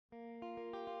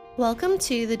Welcome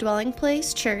to the Dwelling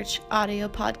Place Church audio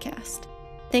podcast.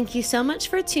 Thank you so much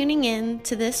for tuning in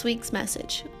to this week's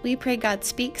message. We pray God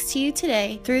speaks to you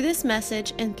today through this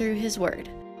message and through His Word.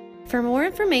 For more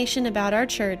information about our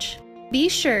church, be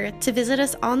sure to visit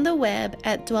us on the web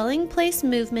at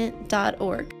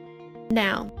dwellingplacemovement.org.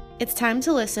 Now, it's time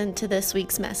to listen to this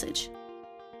week's message.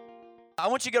 I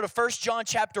want you to go to 1 John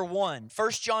chapter 1.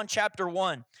 1 John chapter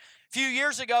 1. A few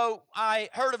years ago, I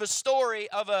heard of a story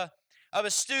of a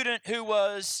student who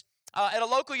was at a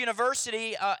local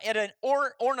university at an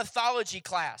ornithology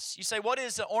class. You say, what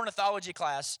is an ornithology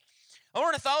class? An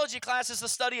ornithology class is the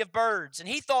study of birds. And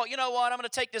he thought, you know what, I'm going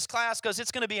to take this class because it's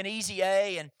going to be an easy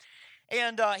A. And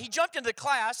he jumped into the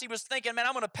class. He was thinking, man,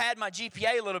 I'm going to pad my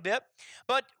GPA a little bit.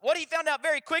 But what he found out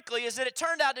very quickly is that it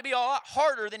turned out to be a lot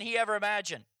harder than he ever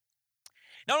imagined.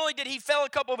 Not only did he fail a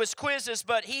couple of his quizzes,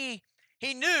 but he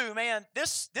knew, man,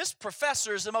 this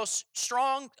professor is the most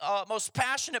strong, most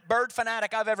passionate bird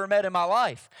fanatic I've ever met in my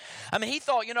life. I mean, he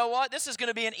thought, you know what, this is going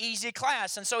to be an easy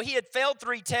class. And so he had failed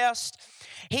 3 tests.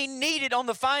 He needed on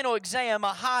the final exam a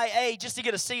high A just to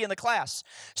get a C in the class.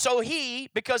 So he,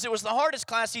 because it was the hardest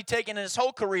class he'd taken in his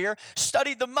whole career,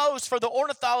 studied the most for the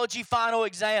ornithology final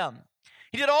exam.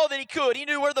 He did all that he could. He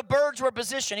knew where the birds were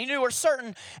positioned. He knew where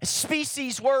certain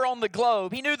species were on the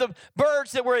globe. He knew the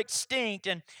birds that were extinct,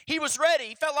 and he was ready.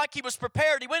 He felt like he was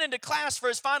prepared. He went into class for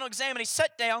his final exam, and he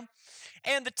sat down,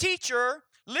 and the teacher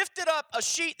lifted up a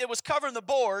sheet that was covering the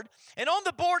board, and on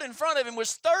the board in front of him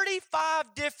was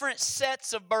 35 different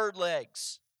sets of bird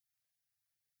legs.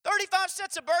 35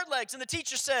 sets of bird legs, and the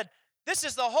teacher said, this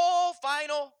is the whole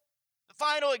final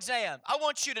exam. I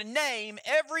want you to name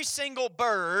every single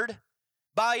bird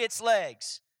by its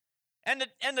legs. And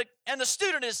the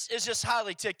student is just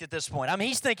highly ticked at this point. I mean,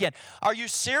 he's thinking, are you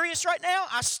serious right now?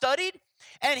 I studied.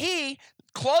 And he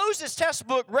closed his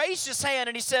textbook, raised his hand,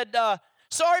 and he said,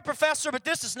 sorry, professor, but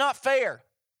this is not fair.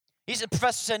 The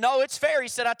professor said, no, it's fair. He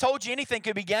said, I told you anything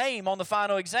could be game on the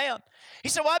final exam. He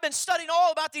said, well, I've been studying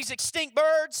all about these extinct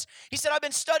birds. He said, I've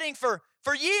been studying for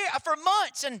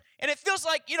months, and it feels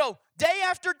like, day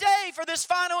after day for this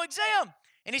final exam.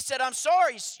 And he said, I'm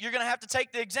sorry, you're going to have to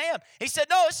take the exam. He said,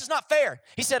 no, this is not fair.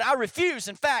 He said, I refuse,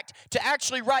 in fact, to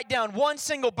actually write down one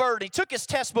single bird. He took his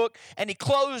test book, and he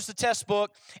closed the test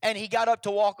book, and he got up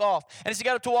to walk off. And as he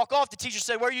got up to walk off, the teacher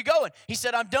said, where are you going? He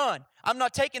said, I'm done. I'm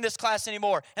not taking this class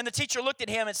anymore. And the teacher looked at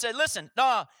him and said, listen,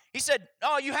 no. He said,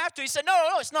 no, you have to. He said,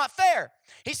 no, it's not fair.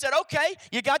 He said, okay,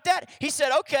 you got that? He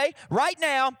said, okay, right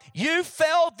now, you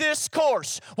failed this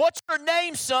course. What's your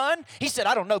name, son? He said,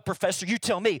 I don't know, professor. You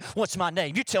tell me. What's my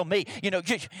name? You tell me.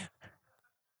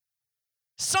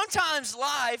 Sometimes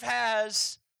life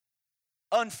has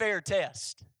unfair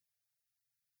tests.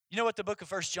 You know what the book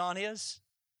of 1 John is?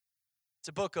 It's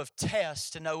a book of tests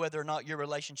to know whether or not your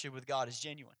relationship with God is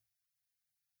genuine.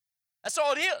 That's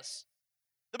all it is.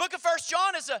 The book of 1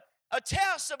 John is a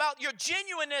test about your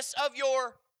genuineness of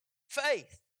your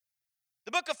faith.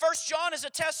 The book of 1 John is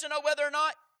a test to know whether or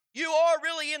not you are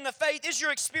really in the faith. Is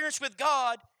your experience with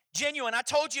God genuine? I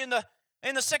told you in the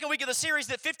second week of the series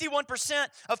that 51%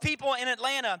 of people in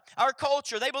Atlanta, our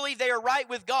culture, they believe they are right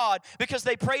with God because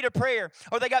they prayed a prayer,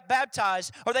 or they got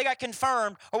baptized, or they got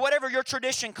confirmed, or whatever your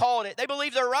tradition called it. They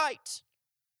believe they're right.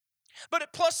 But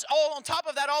plus, all on top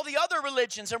of that, all the other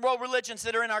religions and world religions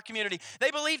that are in our community,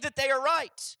 they believe that they are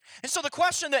right. And so the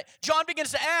question that John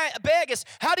begins to beg is,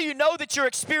 how do you know that your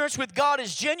experience with God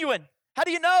is genuine? How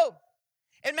do you know?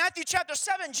 In Matthew chapter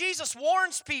 7, Jesus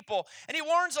warns people, and he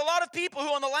warns a lot of people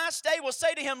who on the last day will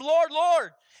say to him, Lord,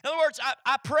 Lord. In other words,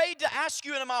 I prayed to ask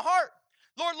you into my heart.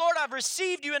 Lord, Lord, I've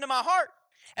received you into my heart.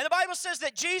 And the Bible says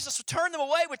that Jesus will turn them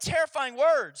away with terrifying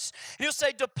words. And he'll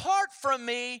say, depart from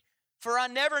me, for I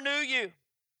never knew you.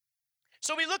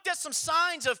 So we looked at some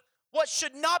signs of what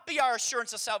should not be our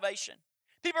assurance of salvation.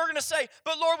 People are going to say,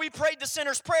 but Lord, we prayed the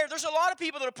sinner's prayer. There's a lot of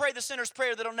people that have prayed the sinner's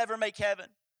prayer that'll never make heaven.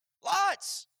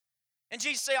 Lots. And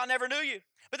Jesus say, I never knew you.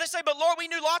 But they say, but Lord, we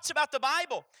knew lots about the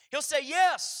Bible. He'll say,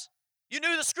 yes, you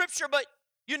knew the scripture, but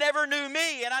you never knew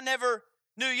me, and I never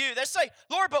knew you. They say,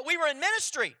 Lord, but we were in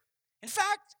ministry. In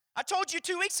fact, I told you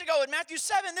 2 weeks ago in Matthew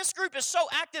 7, this group is so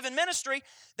active in ministry.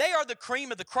 They are the cream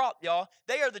of the crop, y'all.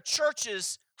 They are the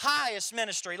church's highest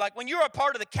ministry. Like when you're a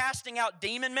part of the casting out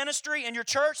demon ministry in your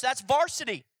church, that's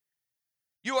varsity.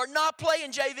 You are not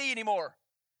playing JV anymore.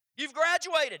 You've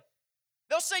graduated.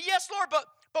 They'll say, yes, Lord, but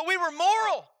we were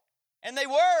moral. And they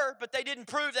were, but they didn't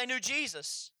prove they knew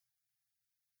Jesus.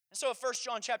 And so in 1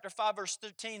 John chapter 5, verse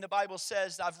 13, the Bible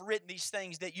says, I've written these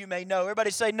things that you may know.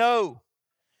 Everybody say no.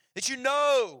 That you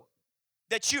know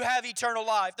that you have eternal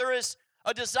life. There is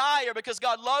a desire because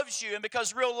God loves you and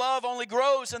because real love only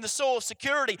grows in the soul of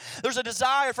security. There's a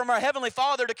desire from our Heavenly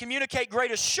Father to communicate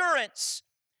great assurance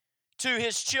to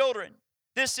His children.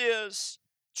 This is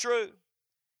true.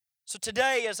 So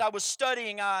today, as I was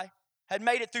studying, I had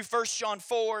made it through 1 John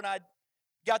 4, and I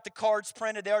got the cards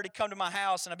printed. They already come to my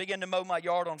house, and I began to mow my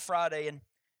yard on Friday. And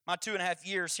my 2.5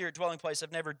 years here at Dwelling Place,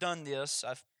 I've never done this.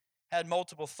 I've had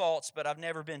multiple thoughts, but I've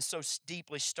never been so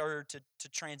deeply stirred to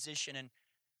transition and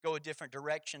go a different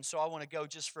direction. So I want to go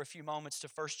just for a few moments to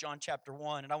 1 John chapter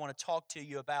 1, and I want to talk to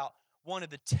you about one of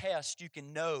the tests you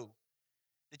can know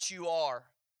that you are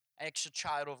a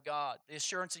child of God, the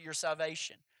assurance of your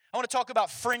salvation. I want to talk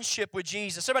about friendship with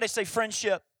Jesus. Everybody say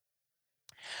friendship.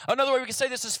 Another way we can say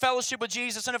this is fellowship with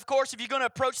Jesus. And of course, if you're going to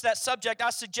approach that subject, I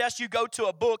suggest you go to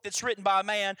a book that's written by a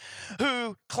man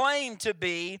who claimed to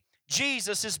be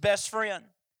Jesus' best friend.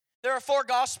 There are 4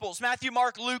 Gospels, Matthew,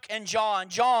 Mark, Luke, and John.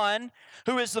 John,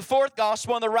 who is the 4th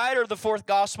Gospel and the writer of the 4th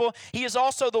Gospel, he is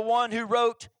also the one who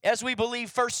wrote, as we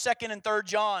believe, 1st, 2nd, and 3rd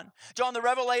John. John the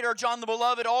Revelator, John the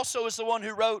Beloved, also is the one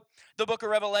who wrote the book of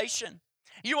Revelation.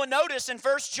 You will notice in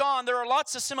 1 John there are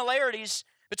lots of similarities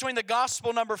between the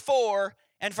Gospel number 4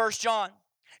 and 1 John.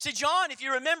 See, John, if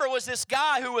you remember, was this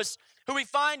guy who we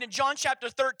find in John chapter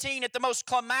 13 at the most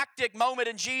climactic moment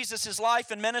in Jesus' life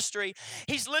and ministry.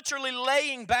 He's literally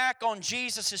laying back on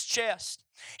Jesus' chest.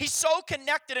 He's so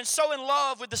connected and so in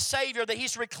love with the Savior that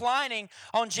he's reclining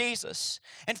on Jesus.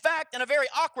 In fact, in a very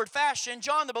awkward fashion,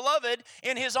 John the Beloved,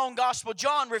 in his own gospel,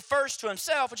 John refers to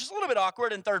himself, which is a little bit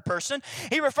awkward in third person.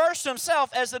 He refers to himself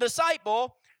as the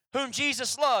disciple whom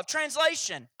Jesus loved.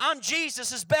 Translation, I'm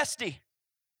Jesus' bestie.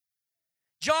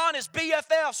 John is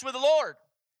BFFs with the Lord.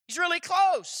 He's really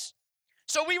close.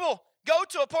 So we will go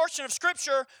to a portion of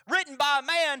Scripture written by a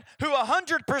man who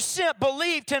 100%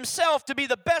 believed himself to be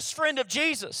the best friend of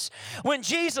Jesus when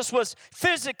Jesus was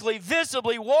physically,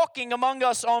 visibly walking among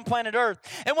us on planet Earth.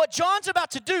 And what John's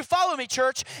about to do, follow me,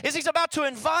 church, is he's about to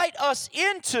invite us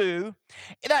into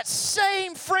that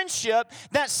same friendship,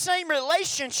 that same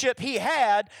relationship he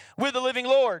had with the living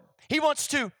Lord. He wants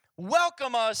to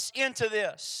welcome us into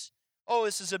this. Oh,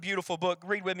 this is a beautiful book.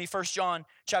 Read with me 1 John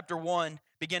chapter 1,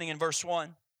 beginning in verse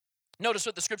 1. Notice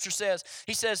what the Scripture says.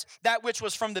 He says, that which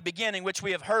was from the beginning, which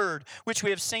we have heard, which we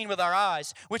have seen with our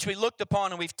eyes, which we looked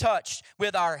upon and we've touched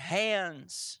with our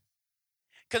hands.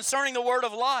 Concerning the word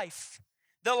of life,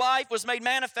 the life was made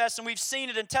manifest, and we've seen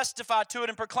it and testified to it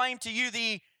and proclaimed to you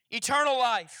the eternal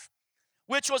life,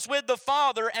 which was with the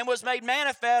Father and was made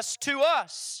manifest to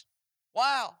us.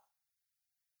 Wow.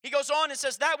 He goes on and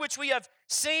says, that which we have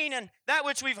seen and that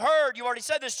which we've heard. You already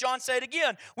said this, John, say it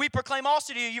again. We proclaim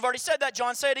also to you. You've already said that,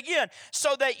 John, say it again.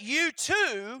 So that you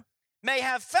too may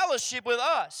have fellowship with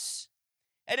us.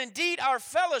 And indeed, our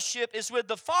fellowship is with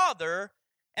the Father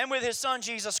and with His Son,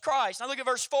 Jesus Christ. Now look at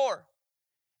verse 4.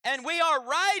 And we are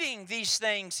writing these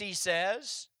things, he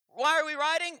says. Why are we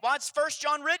writing? Why is 1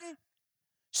 John written?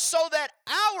 So that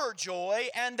our joy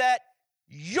and that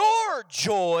your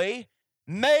joy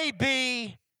may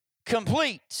be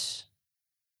complete.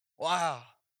 Wow.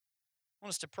 I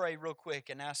want us to pray real quick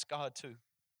and ask God to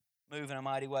move in a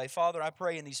mighty way. Father, I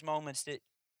pray in these moments that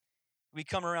we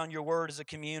come around your word as a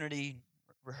community,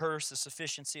 rehearse the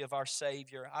sufficiency of our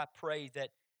Savior. I pray that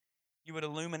you would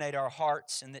illuminate our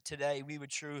hearts and that today we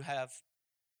would have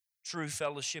true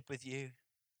fellowship with you,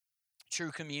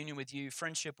 true communion with you,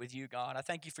 friendship with you, God. I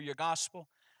thank you for your gospel.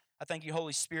 I thank you,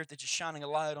 Holy Spirit, that you're shining a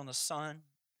light on the Son,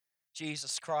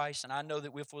 Jesus Christ, and I know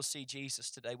that if we'll see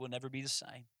Jesus today, we'll never be the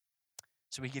same.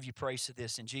 So we give you praise for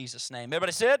this in Jesus' name.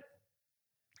 Everybody said?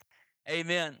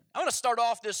 Amen. I want to start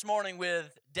off this morning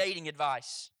with dating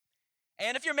advice.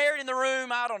 And if you're married in the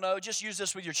room, I don't know, just use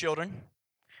this with your children.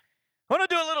 I want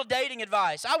to do a little dating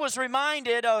advice. I was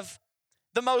reminded of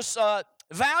the most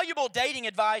valuable dating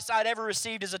advice I'd ever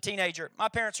received as a teenager. My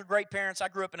parents were great parents. I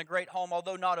grew up in a great home,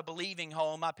 although not a believing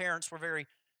home. My parents were very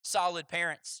solid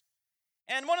parents.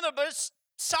 And one of the most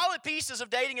solid pieces of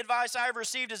dating advice I ever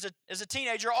received as a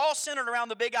teenager, all centered around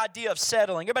the big idea of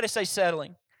settling. Everybody say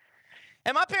settling.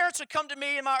 And my parents would come to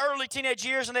me in my early teenage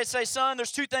years and they'd say, son,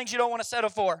 there's 2 things you don't want to settle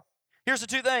for. Here's the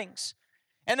 2 things.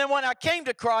 And then when I came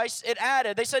to Christ, it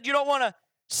added, they said, you don't want to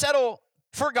settle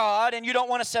for God and you don't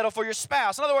want to settle for your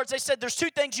spouse. In other words, they said there's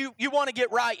 2 things you want to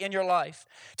get right in your life.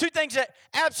 2 things that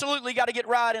absolutely got to get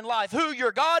right in life. Who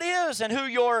your God is and who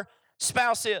your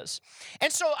spouse is.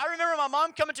 And so I remember my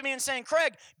mom coming to me and saying,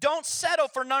 Craig, don't settle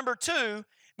for number 2,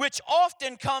 which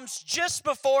often comes just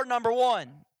before number 1.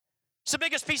 It's the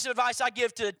biggest piece of advice I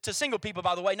give to single people,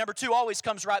 by the way. Number 2 always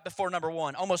comes right before number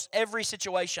 1, almost every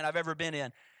situation I've ever been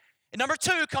in. And number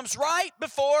 2 comes right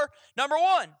before number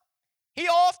 1. she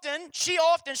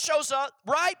often shows up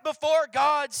right before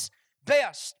God's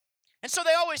best. And so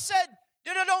they always said,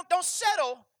 don't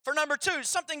settle for number two.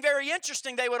 Something very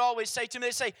interesting they would always say to me.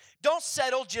 They say, don't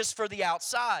settle just for the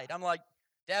outside. I'm like,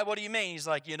 Dad, what do you mean? He's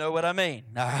like, you know what I mean.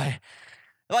 All right.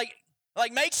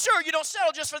 Like make sure you don't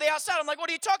settle just for the outside. I'm like, what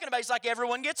are you talking about? He's like,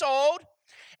 everyone gets old.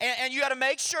 And you got to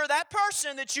make sure that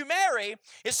person that you marry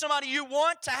is somebody you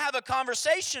want to have a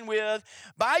conversation with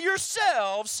by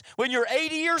yourselves when you're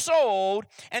 80 years old.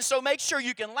 And so make sure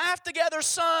you can laugh together,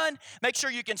 son. Make sure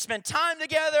you can spend time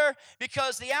together,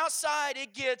 because the outside,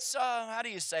 it gets, how do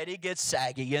you say it? It gets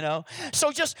saggy,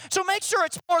 So make sure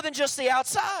it's more than just the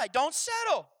outside. Don't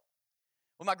settle.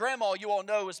 Well, my grandma, you all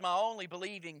know, is my only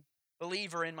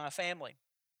believer in my family.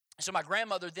 So my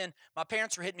grandmother then, my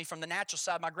parents were hitting me from the natural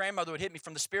side. My grandmother would hit me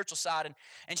from the spiritual side,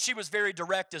 and she was very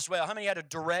direct as well. How many had a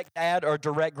direct dad or a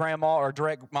direct grandma or a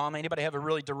direct mom? Anybody have a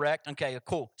really direct? Okay,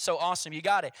 cool. So awesome. You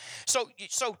got it. So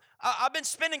I've been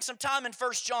spending some time in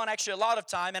 1 John, actually a lot of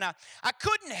time, and I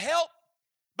couldn't help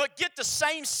but get the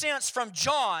same sense from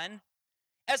John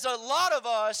as a lot of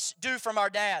us do from our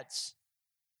dads.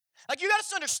 Like, you got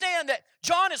to understand that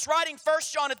John is writing 1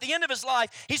 John at the end of his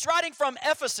life. He's writing from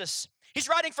Ephesus. He's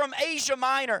writing from Asia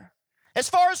Minor. As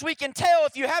far as we can tell,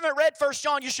 if you haven't read 1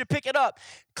 John, you should pick it up.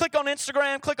 Click on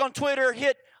Instagram, click on Twitter,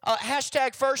 hit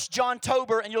hashtag 1 John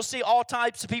Tober, and you'll see all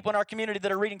types of people in our community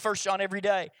that are reading 1 John every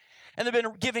day. And they've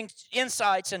been giving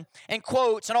insights and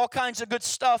quotes and all kinds of good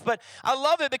stuff. But I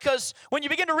love it because when you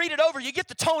begin to read it over, you get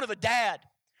the tone of a dad.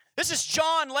 This is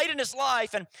John late in his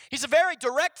life, and he's a very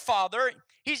direct father.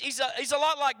 He's a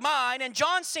lot like mine, and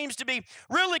John seems to be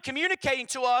really communicating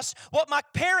to us what my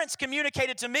parents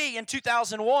communicated to me in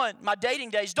 2001, my dating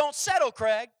days. Don't settle,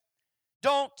 Craig.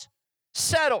 Don't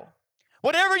settle.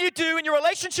 Whatever you do in your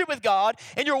relationship with God,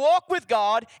 in your walk with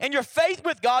God, in your faith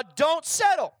with God, don't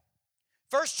settle.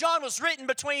 1 John was written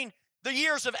between the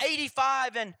years of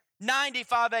 85 and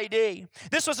 95 AD.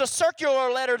 This was a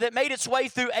circular letter that made its way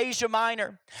through Asia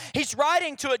Minor. He's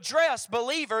writing to address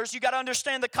believers, you got to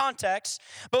understand the context,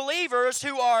 believers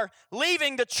who are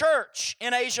leaving the church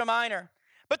in Asia Minor.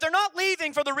 But they're not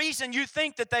leaving for the reason you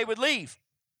think that they would leave.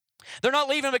 They're not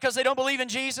leaving because they don't believe in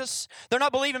Jesus. They're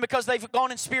not believing because they've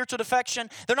gone in spiritual defection.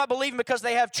 They're not believing because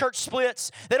they have church splits.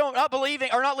 Not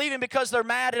leaving because they're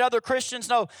mad at other Christians.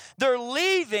 No, they're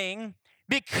leaving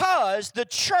because the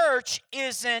church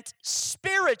isn't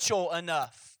spiritual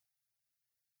enough.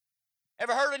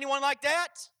 Ever heard anyone like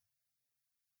that?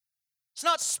 It's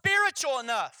not spiritual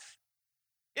enough.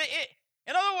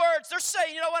 In other words, they're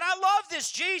saying, you know what, I love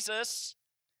this Jesus,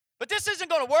 but this isn't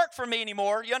going to work for me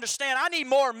anymore. You understand? I need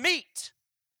more meat.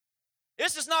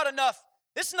 This is not enough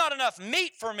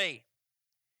meat for me.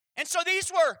 And so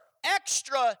these were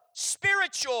extra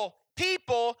spiritual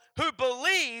people who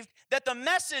believed that the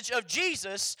message of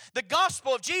Jesus, the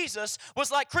gospel of Jesus, was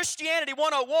like Christianity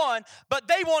 101, but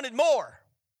they wanted more.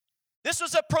 This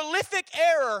was a prolific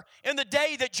error in the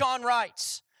day that John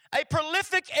writes. A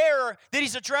prolific error that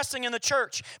he's addressing in the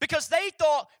church, because they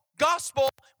thought gospel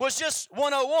was just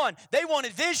 101. They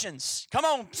wanted visions. Come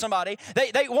on, somebody.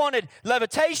 They wanted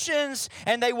levitations,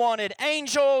 and they wanted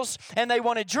angels, and they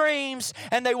wanted dreams,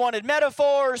 and they wanted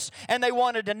metaphors, and they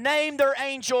wanted to name their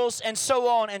angels, and so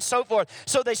on and so forth.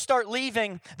 So they start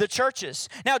leaving the churches.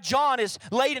 Now, John is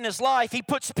late in his life. He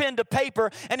puts pen to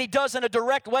paper, and he does in a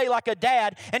direct way like a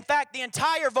dad. In fact, the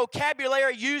entire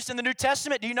vocabulary used in the New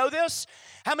Testament, do you know this?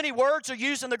 How many words are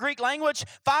used in the Greek language?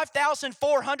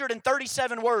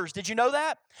 5,437 words. Did you know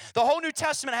that? The whole New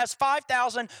Testament has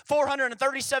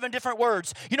 5,437 different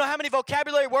words. You know how many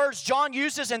vocabulary words John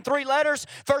uses in 3 letters?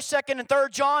 1st, 2nd, and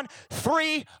 3rd John?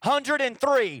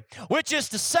 303. Which is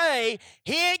to say,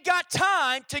 he ain't got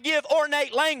time to give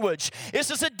ornate language.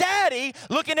 This is a daddy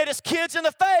looking at his kids in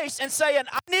the face and saying,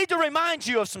 I need to remind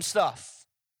you of some stuff.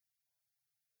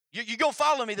 You're going to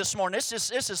follow me this morning.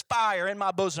 This is fire in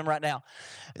my bosom right now.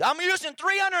 I'm using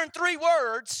 303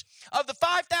 words of the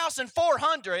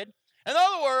 5,400. In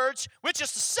other words, which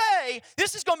is to say,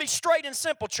 this is going to be straight and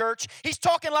simple, church. He's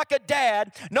talking like a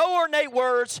dad. No ornate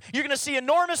words. You're going to see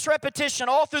enormous repetition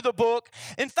all through the book.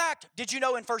 In fact, did you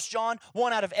know in 1 John,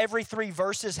 1 out of every 3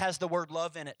 verses has the word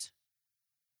love in it?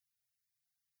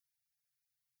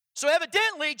 So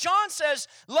evidently, John says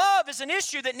love is an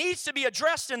issue that needs to be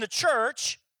addressed in the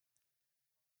church.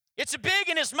 It's big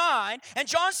in his mind, and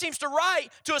John seems to write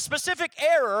to a specific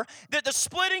error, that the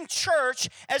splitting church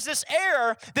as this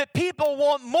error that people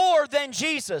want more than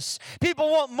Jesus.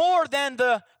 People want more than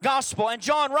the gospel. And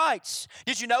John writes,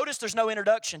 did you notice there's no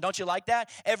introduction? Don't you like that?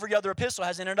 Every other epistle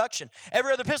has an introduction.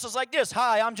 Every other epistle is like this.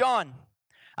 Hi, I'm John.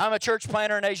 I'm a church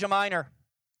planter in Asia Minor.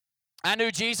 I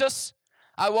knew Jesus.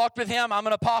 I walked with him. I'm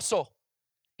an apostle.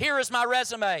 Here is my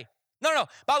resume. No.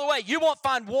 By the way, you won't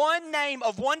find one name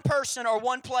of one person or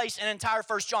one place in entire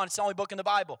 1 John. It's the only book in the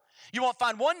Bible. You won't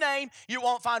find one name. You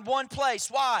won't find one place.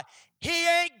 Why? He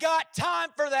ain't got time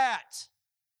for that.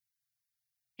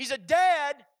 He's a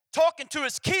dad talking to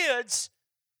his kids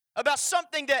about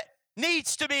something that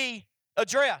needs to be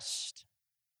addressed.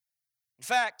 In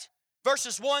fact,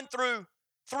 verses 1 through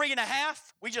 3.5,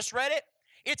 we just read it.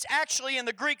 It's actually in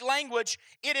the Greek language,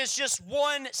 it is just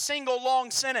one single long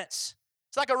sentence.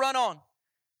 It's like a run-on.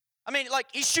 I mean, like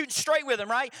he's shooting straight with him,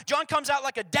 right? John comes out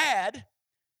like a dad,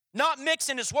 not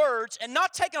mixing his words and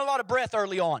not taking a lot of breath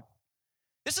early on.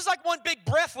 This is like one big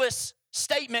breathless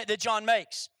statement that John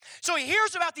makes. So he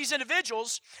hears about these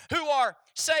individuals who are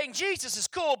saying Jesus is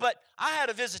cool, but I had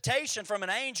a visitation from an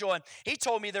angel and he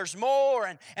told me there's more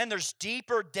and there's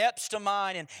deeper depths to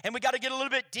mine and we got to get a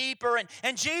little bit deeper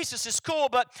and Jesus is cool,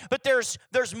 but there's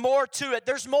more to it.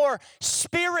 There's more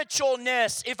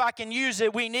spiritualness, if I can use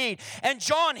it, we need. And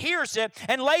John hears it,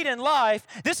 and late in life,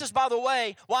 this is, by the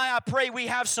way, why I pray we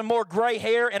have some more gray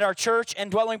hair in our church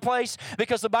and dwelling place,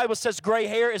 because the Bible says gray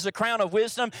hair is a crown of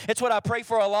wisdom. It's what I pray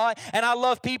for a lot, and I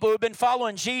love people who've been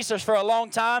following Jesus for a long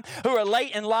time, who are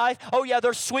late in life. Oh yeah,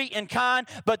 they're sweet and kind,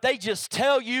 but they just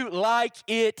tell you like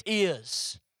it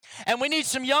is. And we need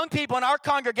some young people in our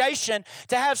congregation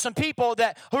to have some people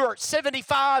who are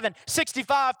 75 and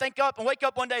 65 wake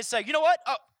up one day and say, you know what?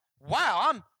 Oh,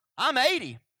 wow, I'm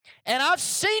 80, and I've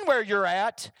seen where you're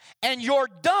at, and you're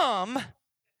dumb,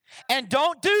 and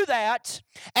don't do that,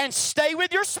 and stay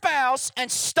with your spouse, and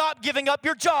stop giving up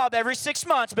your job every 6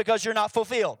 months because you're not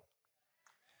fulfilled.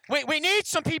 We need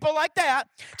some people like that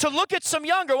to look at some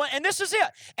younger one, and this is it.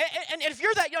 And if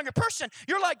you're that younger person,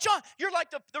 you're like John, you're like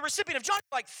the recipient of John,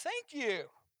 like, thank you.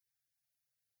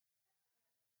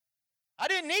 I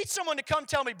didn't need someone to come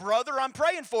tell me, brother, I'm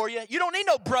praying for you. You don't need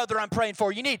no brother, I'm praying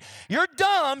for you. You're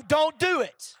dumb, don't do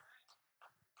it.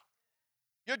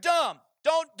 You're dumb.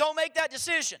 Don't make that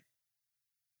decision.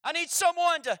 I need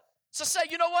someone to say,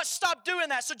 you know what, stop doing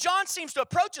that. So John seems to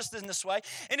approach us in this way.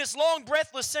 In his long,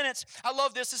 breathless sentence, I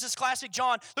love this. This is classic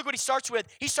John. Look what he starts with.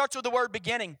 He starts with the word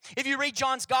beginning. If you read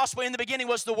John's gospel, in the beginning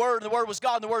was the Word, and the Word was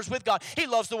God, and the Word was with God. He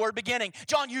loves the word beginning.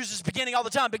 John uses beginning all the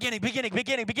time. Beginning.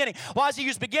 Why does he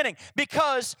use beginning?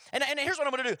 Because, and here's what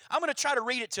I'm going to do. I'm going to try to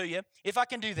read it to you, if I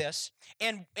can do this.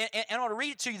 And I want to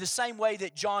read it to you the same way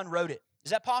that John wrote it.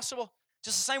 Is that possible?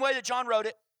 Just the same way that John wrote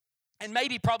it, and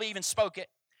maybe probably even spoke it.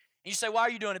 And you say, why are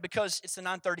you doing it? Because it's the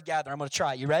 9:30 gathering. I'm going to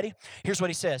try it. You ready? Here's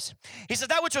what he says. He says,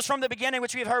 that which was from the beginning,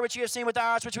 which we have heard, which we have seen with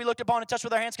our eyes, which we looked upon and touched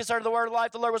with our hands concerning the word of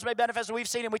life. The Lord was made manifest, and we've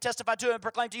seen him. We testify to him and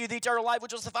proclaim to you the eternal life,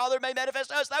 which was the Father made manifest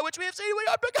to us. That which we have seen, we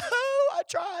are proclaim. Oh, I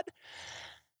tried.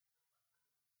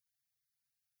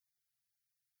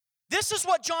 This is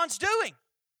what John's doing.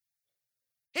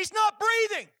 He's not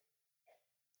breathing.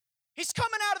 He's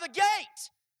coming out of the gate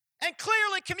and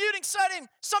clearly communicating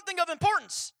something of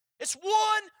importance. It's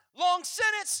one long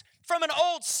sentence from an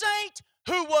old saint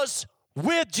who was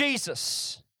with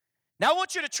Jesus. Now I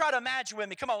want you to try to imagine with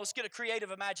me. Come on, let's get a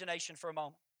creative imagination for a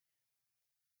moment.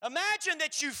 Imagine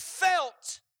that you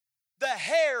felt the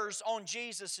hairs on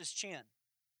Jesus' chin.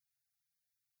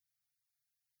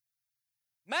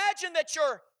 Imagine that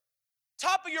your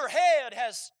top of your head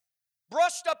has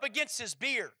brushed up against his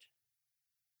beard.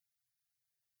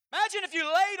 Imagine if you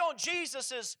laid on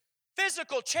Jesus'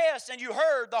 physical chest and you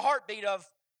heard the heartbeat of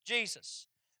Jesus.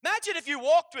 Imagine if you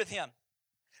walked with him.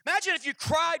 Imagine if you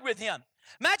cried with him.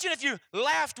 Imagine if you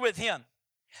laughed with him.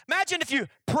 Imagine if you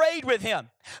prayed with him.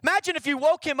 Imagine if you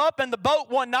woke him up in the boat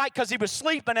one night because he was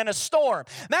sleeping in a storm.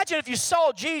 Imagine if you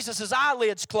saw Jesus'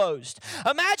 eyelids closed.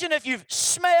 Imagine if you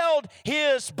smelled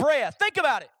his breath. Think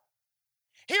about it.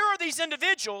 Here are these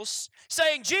individuals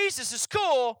saying Jesus is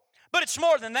cool, but it's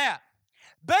more than that.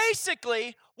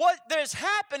 Basically, what is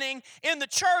happening in the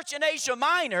church in Asia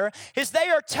Minor is they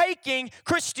are taking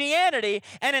Christianity,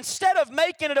 and instead of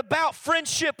making it about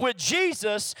friendship with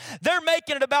Jesus, they're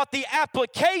making it about the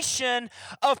application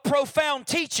of profound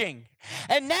teaching.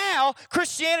 And now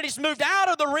Christianity's moved out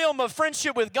of the realm of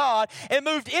friendship with God and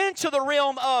moved into the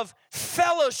realm of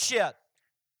fellowship.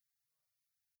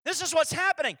 This is what's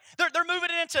happening. They're moving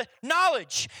it into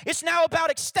knowledge. It's now about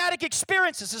ecstatic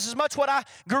experiences. This is much what I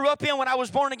grew up in when I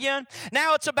was born again.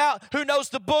 Now it's about who knows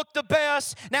the book the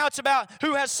best. Now it's about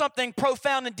who has something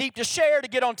profound and deep to share to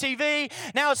get on TV.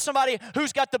 Now it's somebody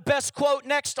who's got the best quote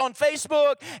next on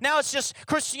Facebook. Now it's just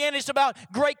Christianity's about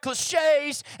great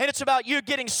cliches, and it's about you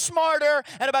getting smarter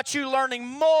and about you learning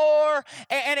more,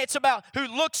 and it's about who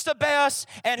looks the best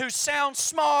and who sounds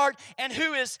smart and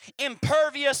who is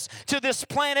impervious to this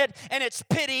planet planet, and it's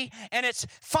pity, and it's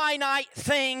finite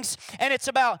things, and it's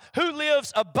about who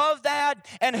lives above that,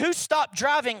 and who stopped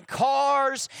driving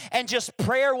cars and just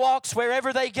prayer walks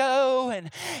wherever they go,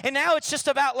 and now it's just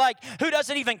about like who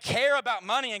doesn't even care about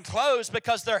money and clothes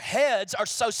because their heads are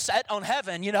so set on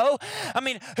heaven, you know? I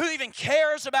mean, who even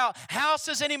cares about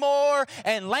houses anymore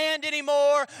and land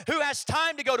anymore? Who has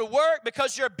time to go to work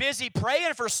because you're busy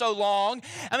praying for so long?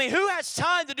 I mean, who has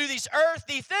time to do these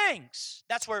earthly things?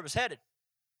 That's where it was headed.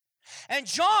 And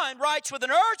John writes with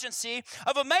an urgency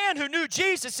of a man who knew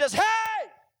Jesus, says, hey,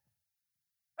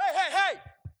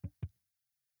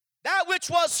 that which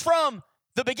was from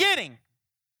the beginning,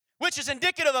 which is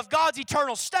indicative of God's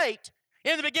eternal state.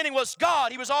 In the beginning was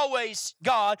God. He was always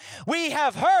God. We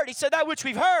have heard. He said that which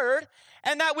we've heard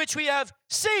and that which we have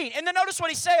seen. And then notice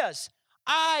what he says.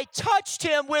 I touched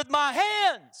him with my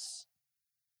hands.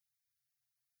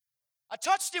 I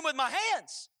touched him with my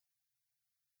hands.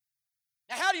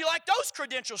 Now, how do you like those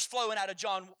credentials flowing out of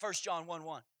 1 John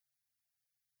 1:1?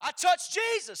 I touched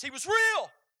Jesus. He was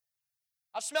real.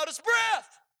 I smelled his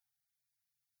breath.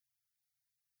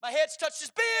 My head's touched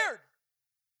his beard.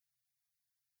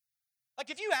 Like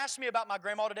if you asked me about my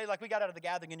grandma today, like we got out of the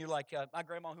gathering and you're like, my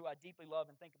grandma who I deeply love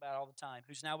and think about all the time,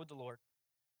 who's now with the Lord.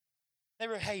 They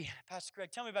were, hey, Pastor Craig,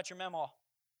 tell me about your mama.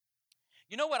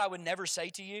 You know what I would never say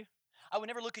to you? I would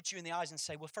never look at you in the eyes and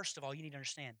say, well, first of all, you need to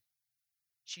understand,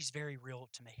 she's very real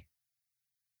to me.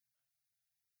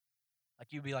 Like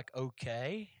you'd be like,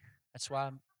 okay, that's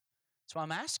why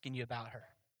I'm asking you about her.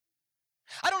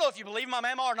 I don't know if you believe my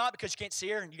mama or not because you can't see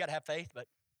her and you got to have faith, but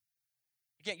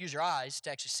you can't use your eyes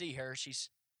to actually see her.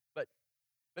 But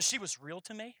she was real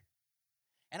to me,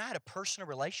 and I had a personal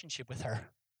relationship with her.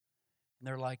 And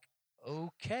they're like,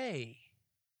 okay,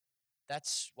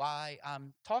 that's why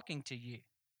I'm talking to you.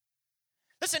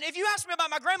 Listen, if you asked me about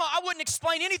my grandma, I wouldn't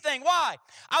explain anything. Why?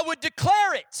 I would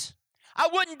declare it. I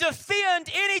wouldn't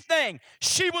defend anything.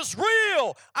 She was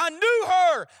real. I knew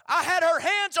her. I had her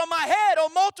hands on my head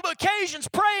on multiple occasions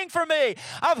praying for me.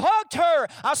 I've hugged her.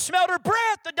 I smelled her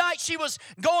breath the night she was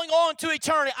going on to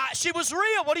eternity. She was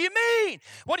real. What do you mean?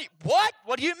 What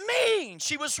do you mean?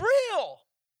 She was real.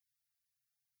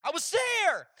 I was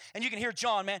there. And you can hear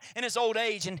John, man, in his old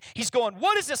age, and he's going,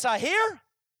 what is this I hear?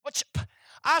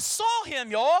 I saw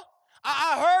him, y'all.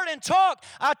 I heard and talked.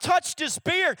 I touched his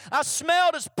beard. I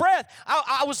smelled his breath.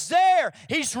 I was there.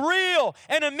 He's real.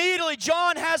 And immediately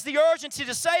John has the urgency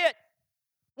to say it.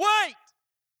 Wait.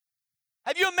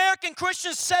 Have you American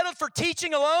Christians settled for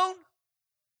teaching alone?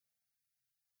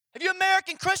 Have you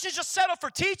American Christians just settled for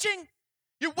teaching?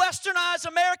 You westernized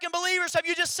American believers, have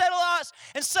you just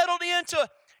settled into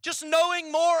just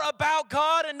knowing more about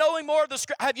God and knowing more of the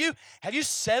Scripture? Have you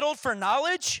settled for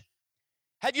knowledge?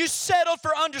 Have you settled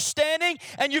for understanding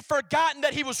and you've forgotten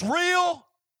that he was real?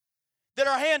 That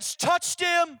our hands touched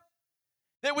him?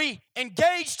 That we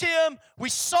engaged him, we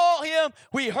saw him,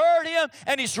 we heard him,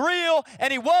 and he's real,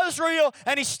 and he was real,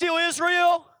 and he still is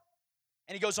real?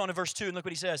 And he goes on to verse 2, and look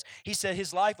what he says. He said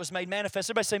his life was made manifest.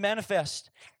 Everybody say manifest.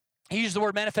 He used the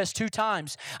word manifest 2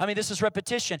 times. I mean, this is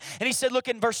repetition. And he said, look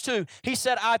in verse 2. He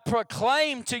said, I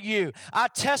proclaim to you. I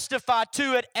testify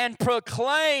to it and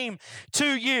proclaim to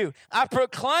you. I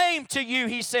proclaim to you,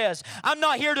 he says. I'm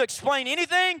not here to explain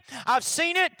anything. I've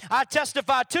seen it. I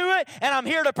testify to it. And I'm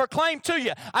here to proclaim to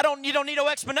you. You don't need no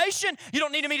explanation. You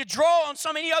don't need me to draw on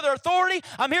any other authority.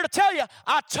 I'm here to tell you,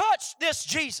 I touched this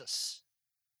Jesus.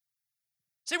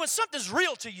 See, when something's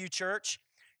real to you, church,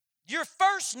 your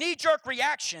first knee-jerk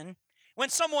reaction when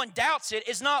someone doubts it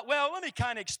is not, well, let me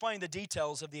kind of explain the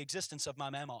details of the existence of my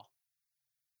mama.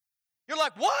 You're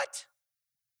like, what?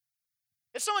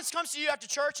 If someone comes to you after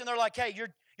church and they're like, hey,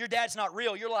 your dad's not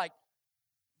real, you're like,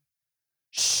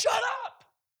 shut up.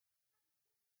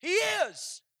 He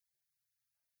is.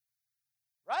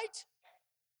 Right?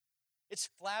 It's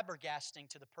flabbergasting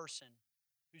to the person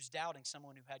who's doubting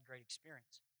someone who had great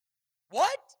experience.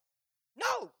 What?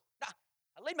 No.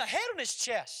 I laid my head on his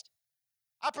chest.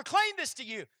 I proclaim this to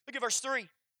you. Look at verse 3.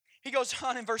 He goes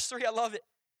on in verse 3. I love it.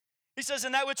 He says,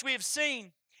 and that which we have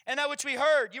seen and that which we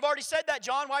heard. You've already said that,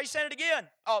 John. Why are you saying it again?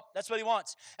 Oh, that's what he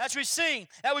wants. That's what we've seen,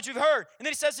 that which we've heard. And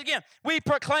then he says it again. We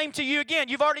proclaim to you again.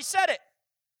 You've already said it.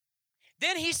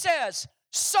 Then he says,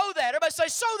 so that. Everybody say,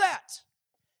 so that.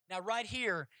 Now, right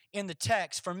here in the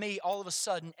text, for me, all of a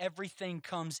sudden, everything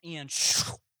comes in.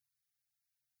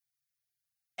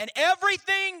 And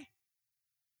everything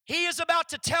he is about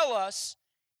to tell us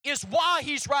is why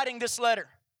he's writing this letter.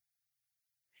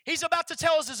 He's about to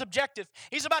tell us his objective.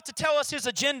 He's about to tell us his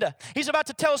agenda. He's about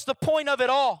to tell us the point of it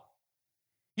all.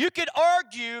 You could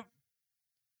argue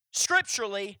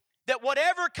scripturally that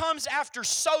whatever comes after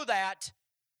so that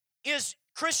is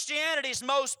Christianity's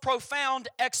most profound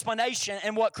explanation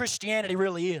and what Christianity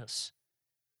really is.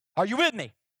 Are you with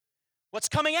me? What's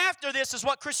coming after this is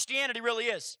what Christianity really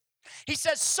is. He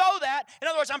says, so that, in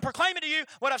other words, I'm proclaiming to you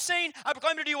what I've seen, I'm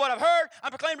proclaiming to you what I've heard, I'm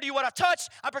proclaiming to you what I've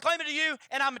touched, I'm proclaiming to you,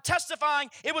 and I'm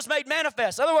testifying it was made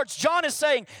manifest. In other words, John is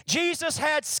saying Jesus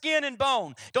had skin and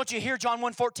bone. Don't you hear John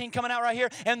 1:14 coming out right here?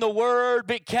 And the Word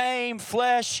became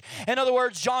flesh. In other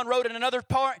words, John wrote in another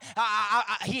part,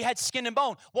 he had skin and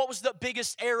bone. What was the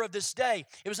biggest error of this day?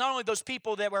 It was not only those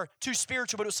people that were too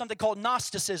spiritual, but it was something called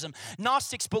Gnosticism.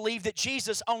 Gnostics believed that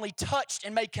Jesus only touched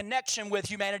and made connection with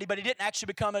humanity, but he didn't actually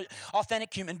become an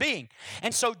authentic human being.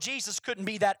 And so Jesus couldn't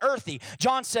be that earthy.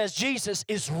 John says Jesus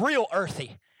is real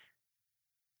earthy.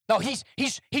 No, he's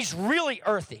really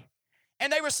earthy.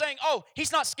 And they were saying, oh, he's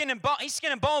not skin and bone. He's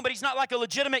skin and bone, but he's not like a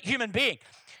legitimate human being.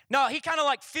 No, he kind of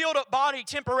like filled up body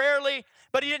temporarily,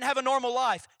 but he didn't have a normal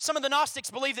life. Some of the Gnostics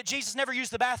believed that Jesus never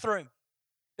used the bathroom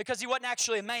because he wasn't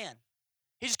actually a man.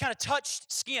 He just kind of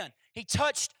touched skin. He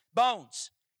touched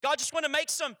bones. God just wanted to make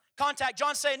some contact.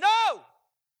 John's saying, no!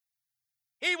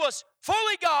 He was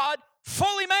fully God,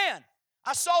 fully man.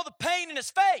 I saw the pain in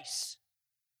his face.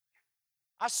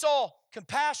 I saw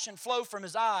compassion flow from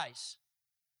his eyes.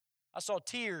 I saw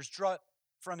tears drip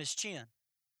from his chin.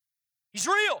 He's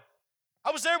real.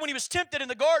 I was there when he was tempted in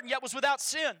the garden, yet was without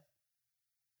sin.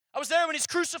 I was there when he's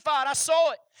crucified. I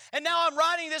saw it. And now I'm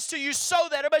writing this to you so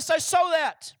that. Everybody say, so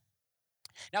that.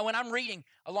 Now, when I'm reading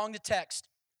along the text,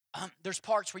 there's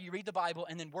parts where you read the Bible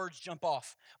and then words jump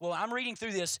off. Well, I'm reading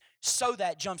through this, so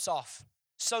that jumps off.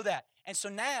 So that. And so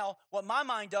now, what my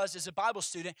mind does as a Bible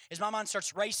student is my mind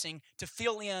starts racing to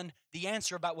fill in the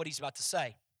answer about what he's about to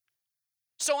say.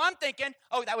 So I'm thinking,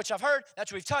 oh, that which I've heard,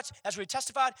 that's what we've touched, that's what we've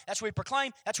testified, that's what we've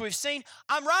proclaimed, that's what we've seen.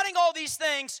 I'm writing all these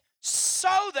things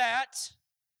so that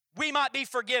we might be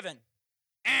forgiven.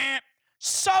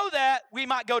 So that we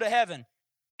might go to heaven.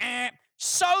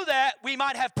 So that we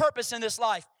might have purpose in this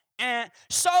life.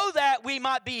 So that we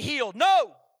might be healed.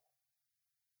 No!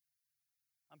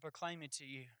 I'm proclaiming to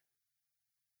you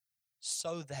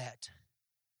so that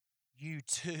you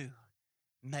too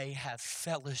may have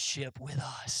fellowship with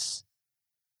us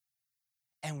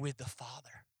and with the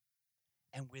Father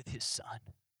and with His Son.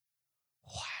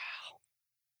 Wow.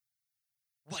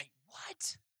 Wait,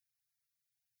 what?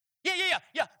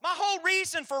 Yeah. My whole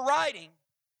reason for writing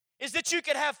is that you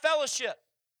could have fellowship.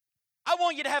 I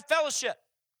want you to have fellowship.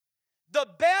 The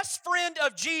best friend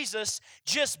of Jesus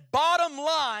just bottom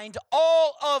lined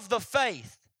all of the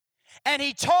faith. And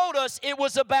he told us it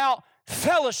was about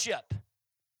fellowship.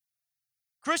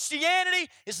 Christianity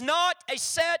is not a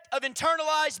set of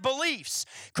internalized beliefs.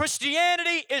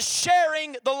 Christianity is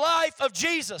sharing the life of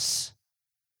Jesus.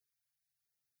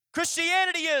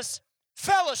 Christianity is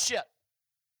fellowship.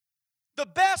 The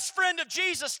best friend of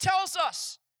Jesus tells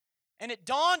us, and it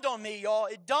dawned on me, y'all,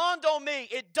 it dawned on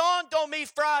me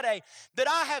Friday that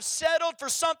I have settled for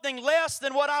something less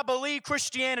than what I believe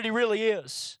Christianity really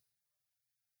is.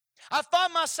 I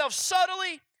find myself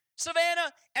subtly,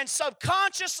 Savannah, and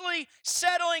subconsciously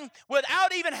settling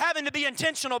without even having to be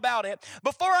intentional about it.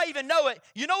 Before I even know it,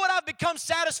 you know what I've become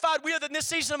satisfied with in this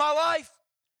season of my life?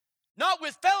 Not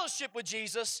with fellowship with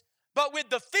Jesus, but with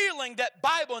the feeling that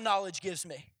Bible knowledge gives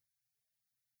me.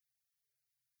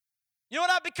 You know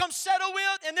what I've become settled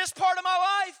with in this part of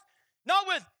my life? Not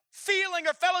with feeling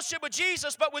or fellowship with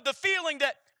Jesus, but with the feeling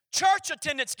that church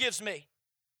attendance gives me.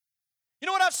 You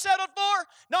know what I've settled for?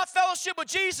 Not fellowship with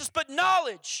Jesus, but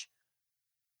knowledge.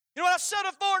 You know what I've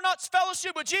settled for? Not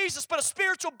fellowship with Jesus, but a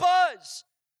spiritual buzz.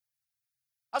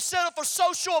 I've settled for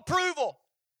social approval.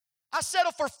 I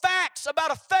settle for facts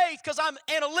about a faith because I'm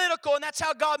analytical and that's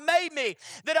how God made me,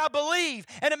 that I believe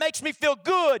and it makes me feel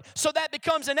good. So that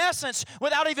becomes, in essence,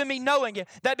 without even me knowing it,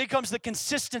 that becomes the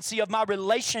consistency of my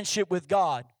relationship with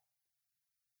God.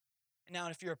 And now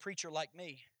if you're a preacher like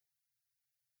me,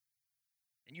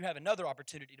 then you have another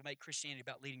opportunity to make Christianity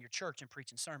about leading your church and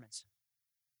preaching sermons.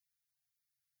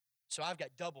 So I've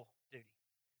got double duty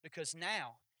because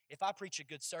now if I preach a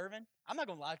good sermon, I'm not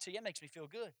going to lie to you, it makes me feel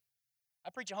good. I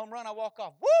preach a home run, I walk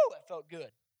off. Woo, that felt good.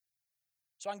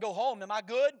 So I can go home. Am I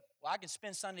good? Well, I can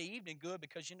spend Sunday evening good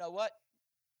because you know what?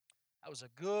 That was a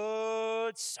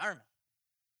good sermon.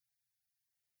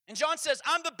 And John says,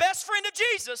 I'm the best friend of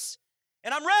Jesus,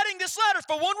 and I'm writing this letter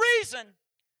for one reason,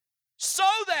 so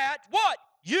that, what?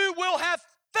 You will have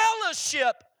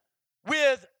fellowship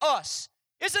with us.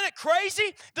 Isn't it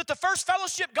crazy that the first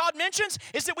fellowship God mentions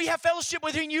is that we have fellowship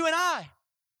between you and I?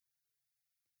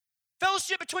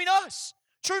 Fellowship between us.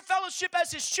 True fellowship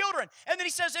as His children. And then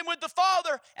He says, and with the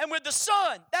Father and with the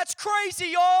Son. That's crazy,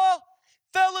 y'all.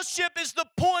 Fellowship is the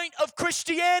point of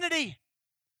Christianity.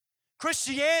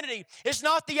 Christianity is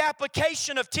not the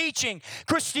application of teaching.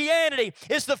 Christianity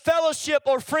is the fellowship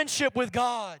or friendship with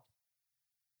God.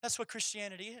 That's what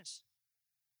Christianity is.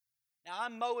 Now,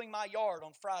 I'm mowing my yard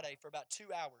on Friday for about 2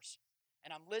 hours,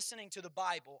 and I'm listening to the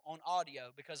Bible on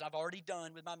audio because I've already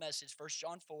done with my message, 1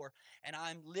 John 4, and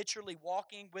I'm literally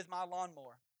walking with my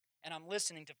lawnmower, and I'm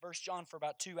listening to 1 John for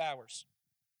about 2 hours.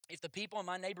 If the people in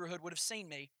my neighborhood would have seen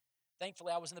me,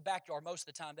 thankfully I was in the backyard most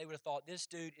of the time, they would have thought, this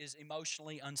dude is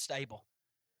emotionally unstable.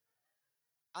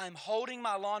 I'm holding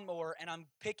my lawnmower, and I'm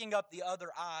picking up the other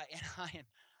eye, and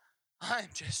I'm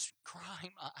just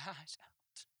crying my eyes out.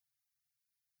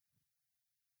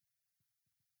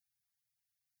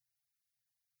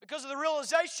 Because of the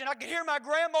realization, I could hear my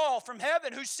grandma from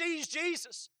heaven who sees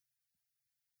Jesus.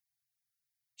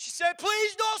 She said,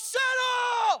 please don't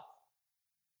settle.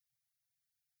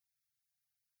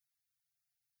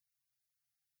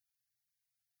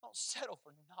 Don't settle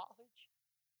for knowledge.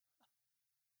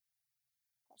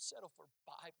 Don't settle for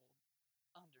Bible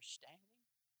understanding.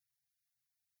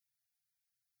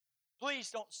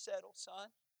 Please don't settle, son.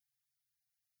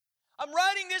 I'm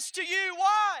writing this to you.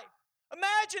 Why?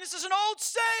 Imagine this is an old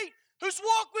saint who's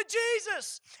walked with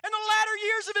Jesus. In the latter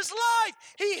years of his life,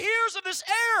 he hears of this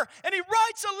error, and he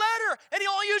writes a letter, and he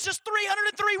only uses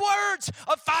 303 words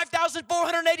of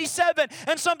 5,487.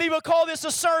 And some people call this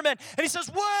a sermon. And he says,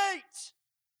 wait.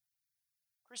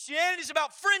 Christianity is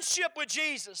about friendship with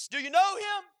Jesus. Do you know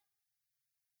him?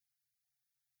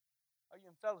 Are you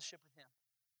in fellowship with him?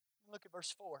 Look at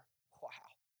verse 4. Wow.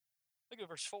 Look at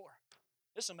verse 4.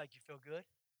 This will make you feel good.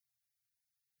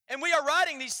 And we are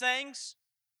writing these things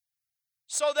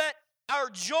so that our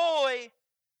joy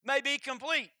may be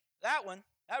complete. That one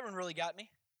really got me.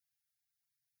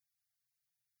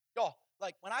 Y'all,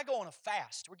 like when I go on a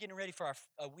fast, we're getting ready for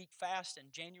a week fast in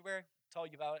January. I'll tell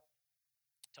you about it.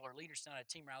 Tell our leaders tonight at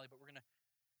team rally, but we're going to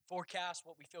forecast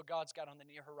what we feel God's got on the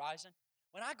near horizon.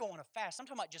 When I go on a fast, I'm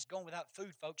talking about just going without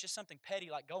food, folks, just something petty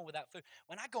like going without food.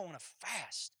 When I go on a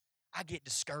fast, I get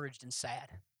discouraged and sad.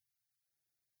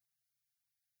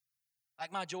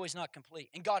 Like my joy's not complete.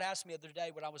 And God asked me the other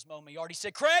day when I was mowing my yard, He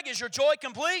said, Craig, is your joy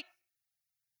complete?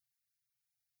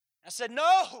 I said,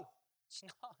 no, it's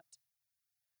not.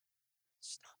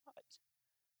 It's not.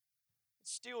 It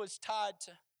still is tied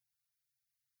to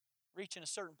reaching a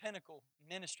certain pinnacle in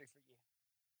ministry for you.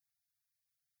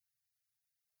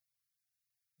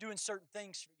 Doing certain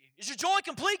things for you. Is your joy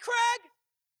complete, Craig?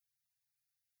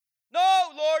 No,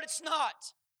 Lord, it's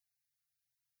not.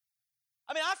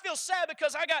 I mean, I feel sad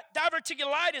because I got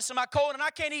diverticulitis in my colon and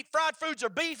I can't eat fried foods or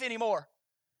beef anymore.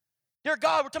 Dear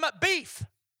God, we're talking about beef.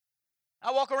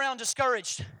 I walk around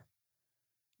discouraged.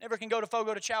 Never can go to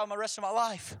Fogo de Chao my rest of my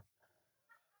life.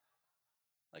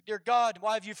 Like, dear God,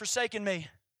 why have you forsaken me?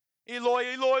 Eloi,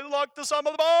 Eloi, lacta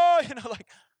sabachthani. You know, like,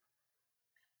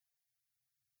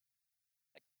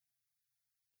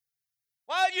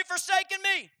 why have you forsaken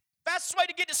me? Fastest way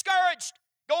to get discouraged.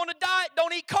 Go on a diet,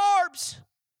 don't eat carbs.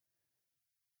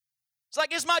 It's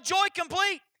like, is my joy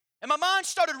complete? And my mind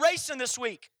started racing this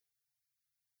week.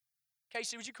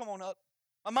 Casey, would you come on up?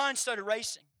 My mind started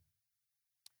racing.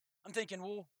 I'm thinking,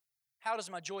 well, how does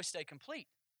my joy stay complete?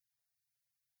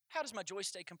 How does my joy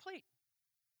stay complete?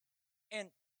 And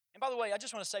by the way, I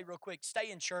just want to say real quick,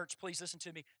 stay in church. Please listen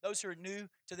to me. Those who are new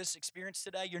to this experience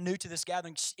today, you're new to this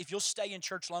gathering. If you'll stay in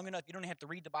church long enough, you don't have to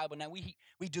read the Bible. Now, we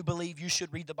do believe you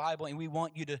should read the Bible, and we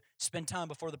want you to spend time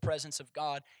before the presence of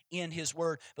God in His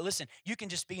Word. But listen, you can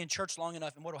just be in church long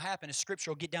enough, and what will happen is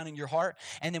Scripture will get down in your heart,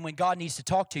 and then when God needs to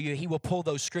talk to you, He will pull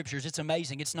those Scriptures. It's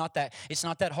amazing. It's not that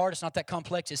hard. It's not that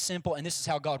complex. It's simple, and this is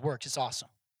how God works. It's awesome.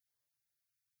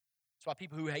 That's why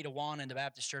people who hate Awana in the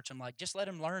Baptist church, I'm like, just let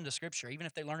them learn the Scripture. Even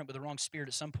if they learn it with the wrong spirit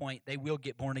at some point, they will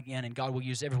get born again, and God will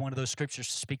use every one of those Scriptures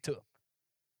to speak to them.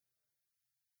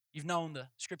 You've known the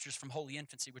Scriptures from holy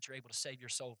infancy, which are able to save your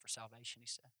soul for salvation, He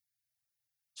said.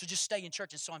 So just stay in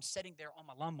church. And so I'm sitting there on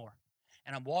my lawnmower,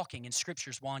 and I'm walking, and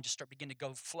Scriptures, Juan, just start beginning to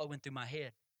go flowing through my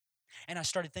head. And I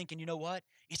started thinking, you know what?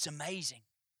 It's amazing.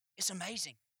 It's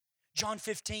amazing. John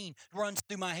 15 runs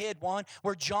through my head, Juan,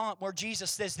 where Jesus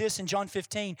says this in John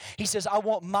 15. He says, I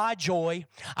want my joy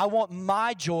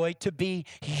to be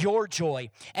your joy,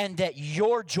 and that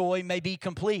your joy may be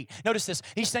complete. Notice this.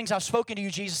 These things I've spoken to you,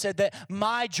 Jesus said, that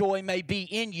my joy may be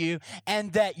in you,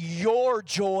 and that your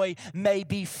joy may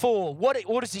be full.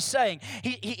 What is He saying?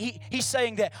 He's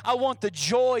saying that I want the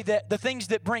joy, that the things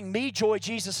that bring me joy.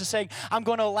 Jesus is saying, I'm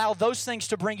going to allow those things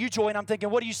to bring you joy. And I'm thinking,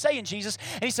 what are you saying, Jesus?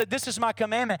 And He said, this is my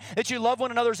commandment, that you love one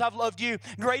another as I've loved you.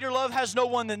 Greater love has no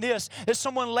one than this, that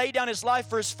someone laid down his life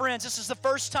for his friends. This is the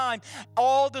first time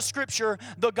all the Scripture,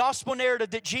 the gospel narrative,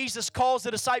 that Jesus calls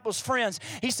the disciples friends.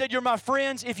 He said, you're my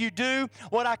friends if you do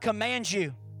what I command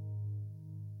you.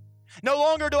 No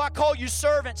longer do I call you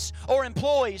servants or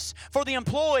employees, for the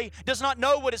employee does not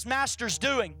know what his master's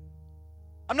doing.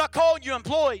 I'm not calling you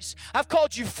employees. I've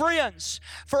called you friends.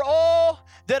 For all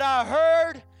that I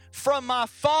heard from my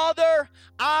Father,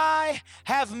 I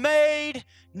have made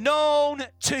known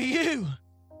to you.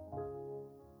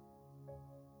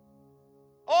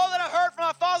 All that I heard from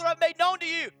my Father, I've made known to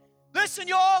you. Listen,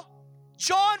 y'all,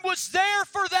 John was there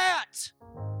for that.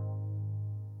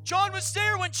 John was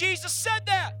there when Jesus said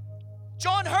that.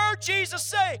 John heard Jesus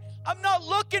say, I'm not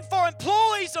looking for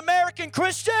employees, American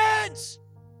Christians.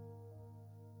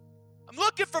 I'm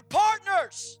looking for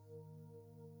partners.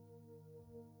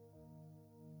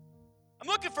 I'm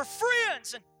looking for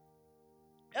friends.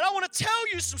 And I want to tell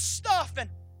you some stuff. And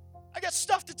I got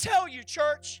stuff to tell you,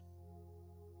 church.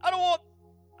 I don't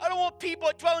want people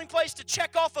at Dwelling Place to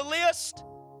check off a list.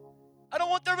 I don't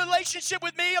want their relationship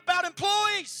with me about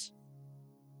employees.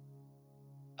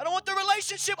 I don't want their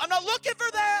relationship. I'm not looking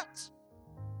for that.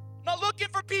 I'm not looking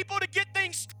for people to get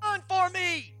things done for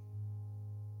me.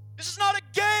 This is not a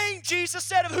game, Jesus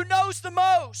said, of who knows the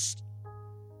most.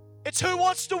 It's who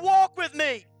wants to walk with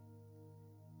me,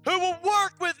 who will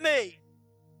work with me,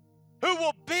 who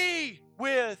will be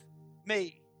with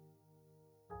me.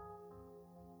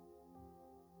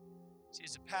 See,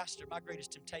 as a pastor, my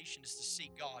greatest temptation is to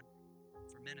seek God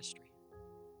for ministry.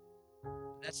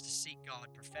 That's to seek God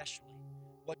professionally.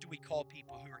 What do we call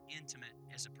people who are intimate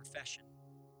as a profession?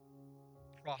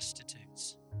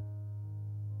 Prostitutes.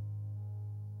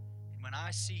 And when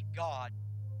I seek God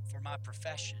for my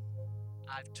profession,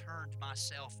 I've turned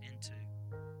myself into,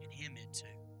 and him into,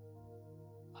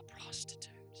 a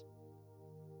prostitute.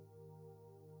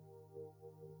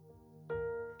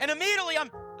 And immediately I'm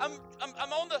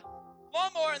on the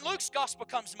lawnmower and Luke's gospel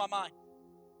comes to my mind.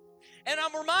 And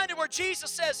I'm reminded where Jesus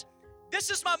says, this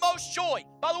is my most joy.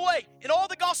 By the way, in all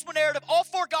the gospel narrative, all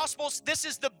four gospels, this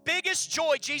is the biggest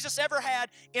joy Jesus ever had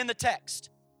in the text.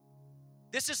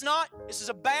 This is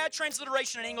a bad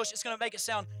transliteration in English. It's going to make it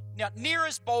sound not near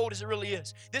as bold as it really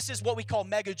is. This is what we call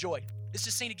mega joy. This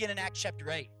is seen again in Acts chapter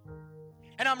 8.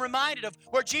 And I'm reminded of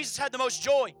where Jesus had the most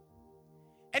joy.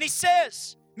 And he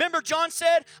says, remember John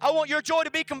said, I want your joy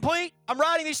to be complete. I'm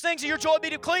writing these things and your joy to be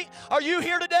complete. Are you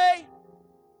here today?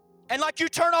 And like you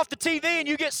turn off the TV and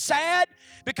you get sad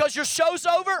because your show's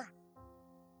over?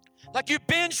 Like you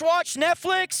binge watch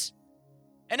Netflix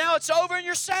and now it's over and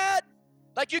you're sad?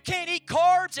 Like you can't eat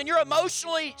carbs and you're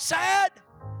emotionally sad?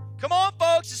 Come on,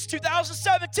 folks, it's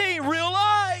 2017, real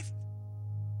life.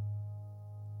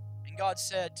 And God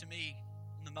said to me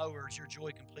on the mower, is your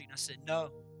joy complete? And I said,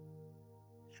 no.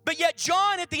 But yet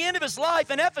John, at the end of his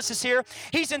life in Ephesus here,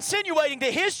 he's insinuating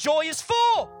that his joy is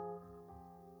full.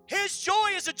 His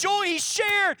joy is a joy he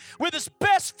shared with his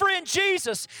best friend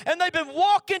Jesus. And they've been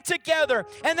walking together.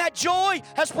 And that joy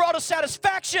has brought a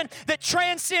satisfaction that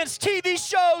transcends TV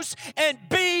shows and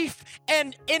beef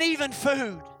and even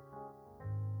food.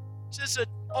 It's an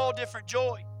all different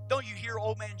joy. Don't you hear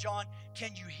old man John?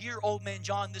 Can you hear old man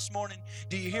John this morning?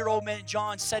 Do you hear old man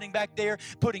John sitting back there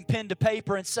putting pen to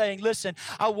paper and saying, listen,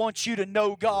 I want you to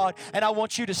know God and I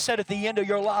want you to sit at the end of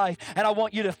your life and I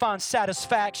want you to find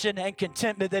satisfaction and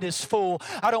contentment that is full.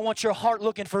 I don't want your heart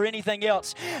looking for anything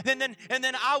else. And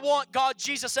then I want God,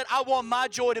 Jesus said, I want my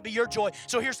joy to be your joy.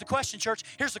 So here's the question, church.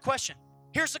 Here's the question.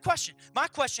 My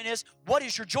question is, what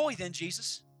is your joy then,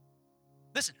 Jesus?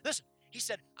 Listen. He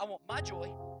said, I want my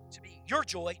joy to be your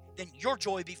joy, then your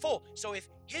joy be full. So if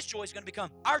his joy is going to become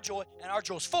our joy and our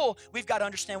joy is full, we've got to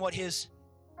understand what his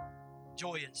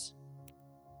joy is.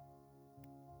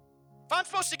 If I'm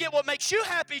supposed to get what makes you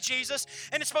happy, Jesus,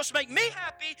 and it's supposed to make me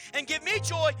happy and give me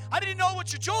joy, I didn't know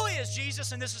what your joy is,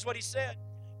 Jesus, and this is what he said.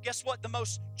 Guess what? The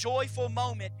most joyful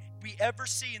moment we ever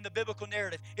see in the biblical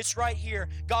narrative. It's right here.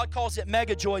 God calls it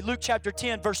mega joy. Luke chapter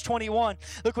 10, verse 21.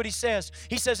 Look what he says.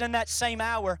 He says, in that same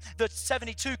hour, the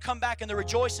 72 come back and they're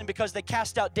rejoicing because they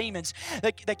cast out demons.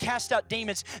 They cast out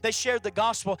demons. They shared the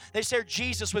gospel. They shared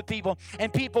Jesus with people,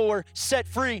 and people were set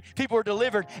free. People were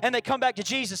delivered, and they come back to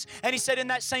Jesus. And he said, in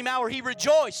that same hour, he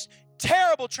rejoiced.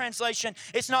 Terrible translation.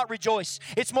 It's not rejoice.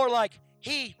 It's more like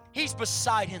He's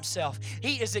beside himself.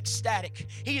 He is ecstatic.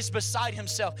 He is beside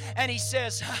himself. And he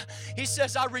says,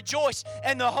 I rejoice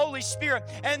in the Holy Spirit.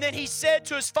 And then he said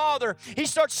to his Father, he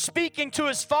starts speaking to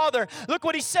his Father. Look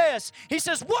what he says. He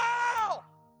says, wow!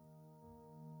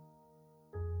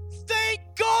 Thank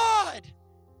God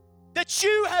that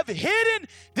you have hidden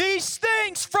these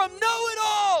things from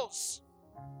know-it-alls.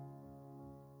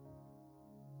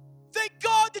 Thank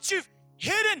God that you've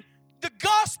hidden the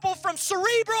gospel from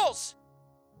cerebrals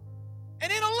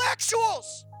and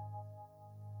intellectuals.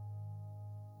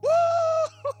 Woo!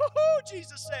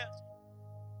 Jesus says.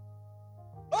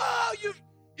 Oh,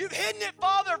 you've hidden it,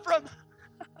 Father,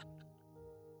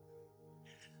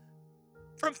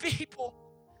 from people.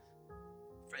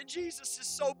 Friend, Jesus is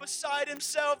so beside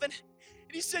himself, and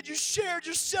he said, you shared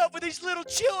yourself with these little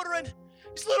children,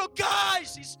 these little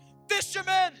guys, these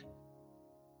fishermen.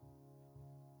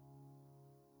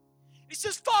 He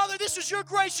says, Father, this is your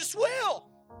gracious will.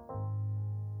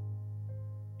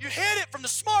 You hid it from the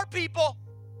smart people.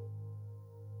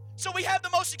 So we have the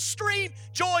most extreme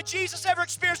joy Jesus ever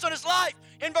experienced on his life.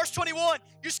 In verse 21,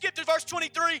 you skip to verse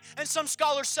 23, and some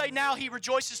scholars say now he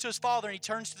rejoices to his Father, and he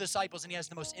turns to the disciples, and he has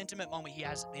the most intimate moment he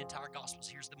has in the entire Gospels.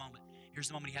 Here's the moment. Here's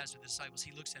the moment he has with the disciples.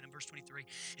 He looks at him, verse 23,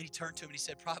 and he turned to him, and he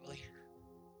said, probably,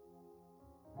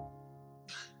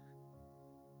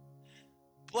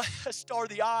 blessed are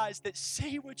the eyes that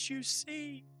see what you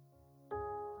see.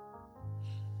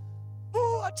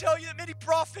 Oh, I tell you that many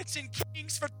prophets and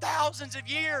kings for thousands of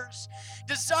years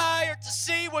desired to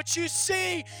see what you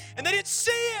see, and they didn't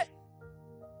see it.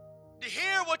 To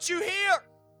hear what you hear,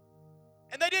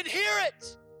 and they didn't hear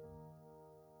it.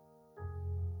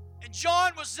 And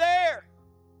John was there.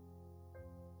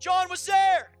 John was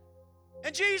there.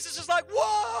 And Jesus is like,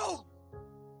 whoa,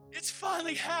 it's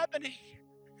finally happening.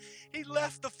 He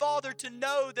left the Father to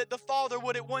know that the Father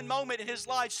would at one moment in his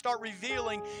life start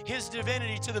revealing his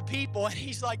divinity to the people. And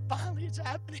he's like, finally it's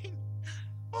happening.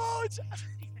 Oh, it's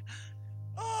happening.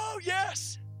 Oh,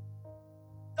 yes.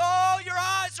 Oh, your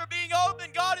eyes are being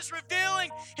opened. God is revealing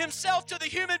himself to the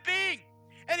human being.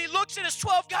 And he looks at his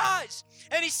 12 guys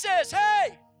and he says,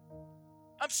 hey,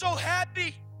 I'm so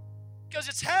happy because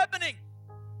it's happening.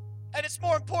 And it's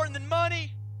more important than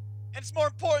money. And it's more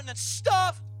important than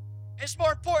stuff. And it's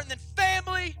more important than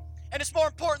family. And it's more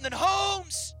important than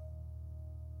homes.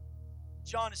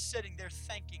 John is sitting there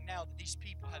thinking now that these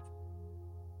people have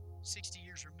 60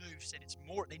 years removed said it's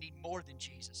more, they need more than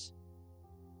Jesus.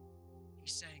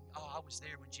 He's saying, oh, I was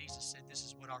there when Jesus said this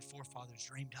is what our forefathers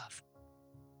dreamed of.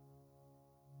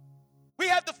 We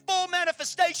have the full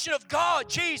manifestation of God,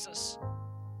 Jesus.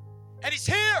 And he's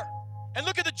here. And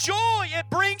look at the joy it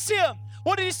brings him.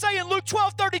 What did he say in Luke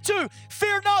 12:32?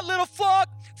 Fear not, little flock,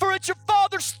 for it's your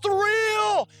Father's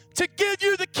thrill to give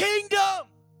you the kingdom.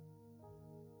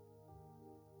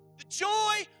 The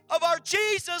joy of our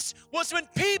Jesus was when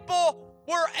people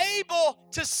were able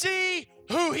to see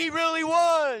who he really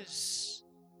was.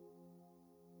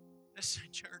 Listen,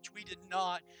 church, we did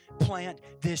not plant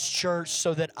this church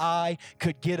so that I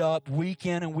could get up week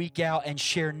in and week out and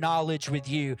share knowledge with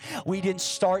you. We didn't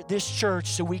start this church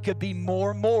so we could be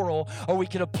more moral or we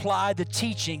could apply the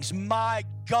teachings. My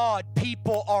God,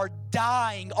 people are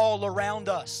dying all around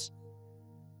us.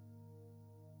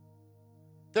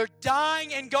 They're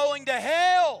dying and going to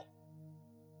hell.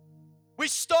 We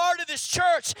started this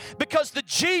church because the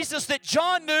Jesus that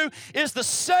John knew is the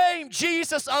same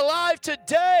Jesus alive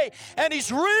today, and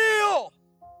he's real.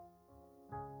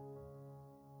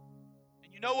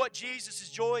 And you know what Jesus'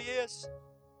 joy is?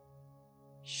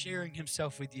 Sharing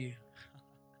himself with you.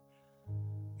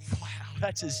 Wow,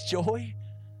 that's his joy?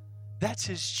 That's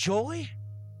his joy?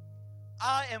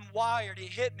 I am wired, it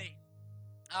hit me.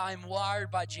 I am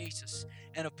wired by Jesus.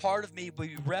 And a part of me will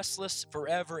be restless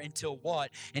forever until what?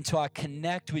 Until I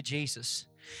connect with Jesus.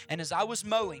 And as I was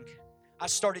mowing, I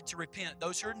started to repent.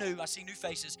 Those who are new, I see new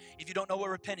faces. If you don't know what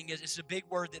repenting is, it's a big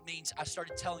word that means I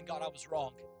started telling God I was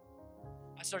wrong.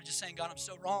 I started just saying, God, I'm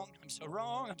so wrong. I'm so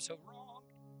wrong. I'm so wrong.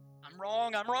 I'm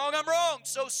wrong. I'm wrong. I'm wrong.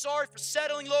 So sorry for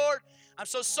settling, Lord. I'm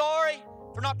so sorry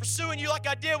for not pursuing you like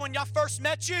I did when I first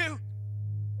met you.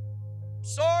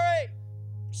 Sorry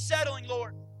for settling,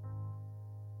 Lord.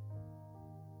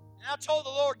 And I told the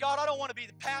Lord, God, I don't want to be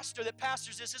the pastor that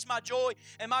pastors this. This is my joy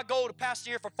and my goal to pastor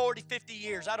here for 40, 50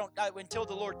 years. Until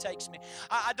the Lord takes me.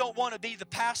 I don't want to be the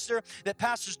pastor that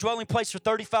pastors Dwelling Place for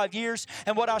 35 years.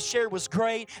 And what I shared was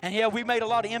great. And yeah, we made a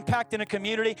lot of impact in the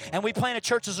community. And we planted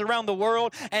churches around the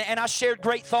world. And I shared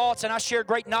great thoughts and I shared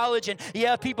great knowledge. And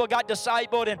yeah, people got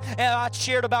discipled. And I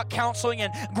shared about counseling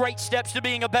and great steps to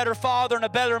being a better father and a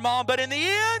better mom. But in the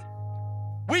end,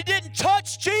 we didn't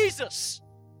touch Jesus.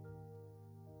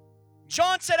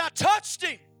 John said, I touched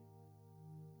him.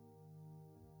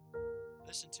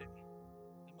 Listen to me.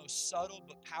 The most subtle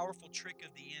but powerful trick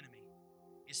of the enemy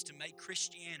is to make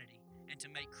Christianity and to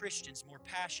make Christians more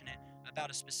passionate about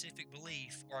a specific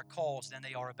belief or a cause than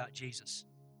they are about Jesus.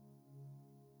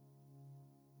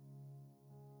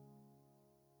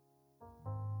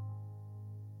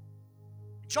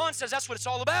 John says that's what it's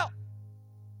all about.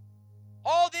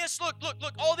 All this, look,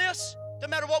 all this, no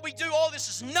matter what we do, all this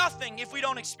is nothing if we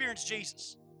don't experience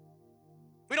Jesus.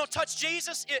 If we don't touch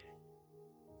Jesus,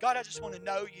 God, I just want to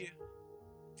know you.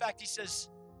 In fact, he says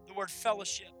the word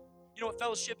fellowship. You know what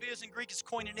fellowship is? In Greek, it's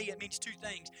koinonia. It means two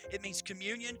things. It means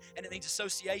communion and it means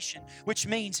association, which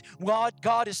means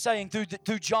God is saying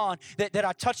through John that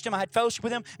I touched him, I had fellowship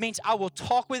with him, means I will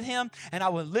talk with him and I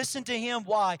will listen to him.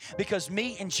 Why? Because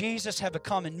me and Jesus have a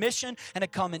common mission and a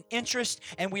common interest,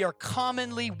 and we are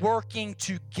commonly working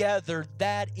together.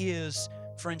 That is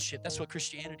friendship. That's what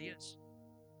Christianity is.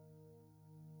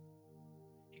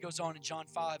 He goes on in John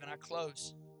 5, and I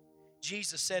close.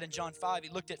 Jesus said in John 5, he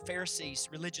looked at Pharisees,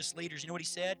 religious leaders. You know what he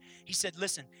said? He said,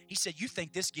 listen, he said, you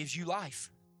think this gives you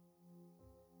life.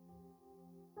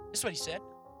 That's what he said.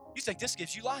 You think this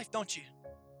gives you life, don't you?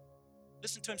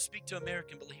 Listen to him speak to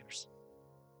American believers.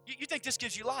 You think this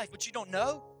gives you life, but you don't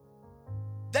know?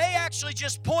 They actually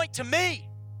just point to me.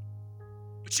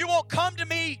 But you won't come to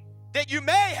me that you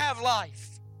may have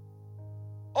life.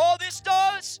 All this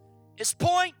does is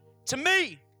point to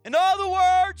me. In other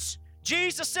words,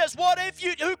 Jesus says,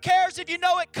 who cares if you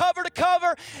know it cover to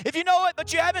cover? If you know it,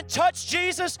 but you haven't touched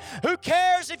Jesus, who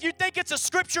cares if you think it's a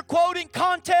scripture quoting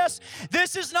contest?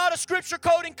 This is not a scripture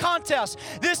quoting contest.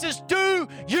 This is, do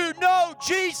you know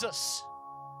Jesus?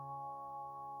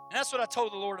 And that's what I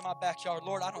told the Lord in my backyard.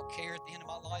 Lord, I don't care at the end of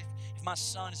my life if my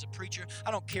son is a preacher.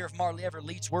 I don't care if Marley ever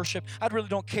leads worship. I really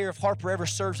don't care if Harper ever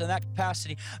serves in that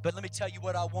capacity. But let me tell you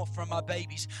what I want from my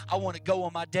babies. I want to go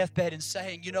on my deathbed and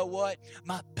saying, you know what?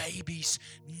 My babies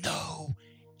know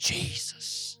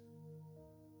Jesus.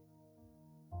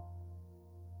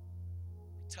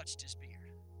 He touched his beard.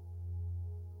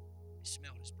 He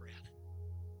smelled his breath.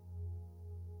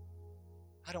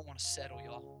 I don't want to settle,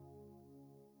 y'all.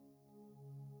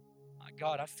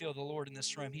 God, I feel the Lord in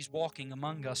this room. He's walking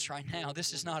among us right now.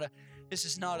 This is not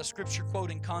a scripture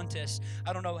quoting contest.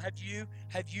 I don't know, have you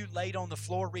laid on the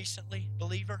floor recently,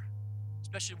 believer?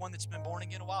 Especially one that's been born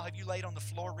again a while. Have you laid on the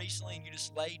floor recently and you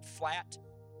just laid flat?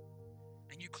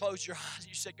 And you closed your eyes and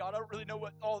you said, God, I don't really know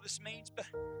what all this means, but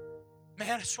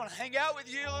man, I just want to hang out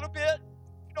with you a little bit.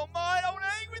 If you don't mind, I want to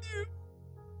hang with you.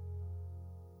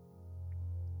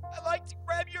 I like to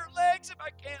grab your legs if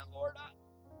I can, Lord.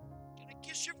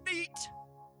 Kiss your feet.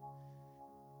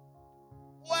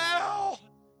 Wow.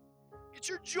 It's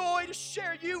your joy to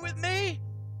share you with me.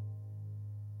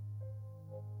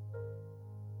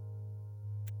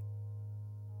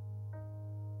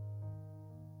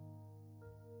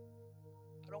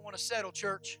 I don't want to settle,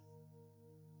 church.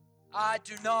 I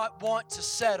do not want to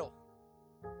settle.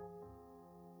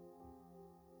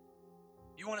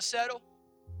 You want to settle?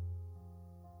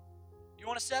 You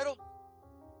want to settle?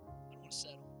 I don't want to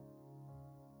settle.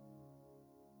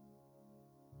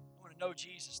 Know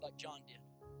Jesus like John did.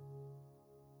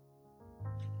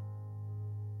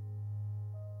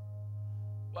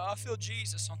 Well, I feel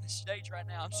Jesus on this stage right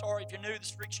now. I'm sorry if you're new, this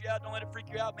freaks you out. Don't let it freak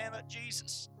you out, man. Let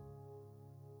Jesus.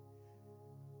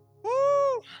 Woo!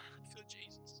 I feel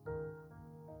Jesus.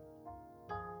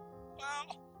 Wow.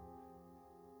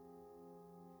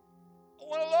 I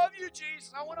want to love you,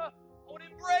 Jesus. I want to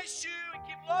embrace you and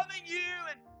keep loving you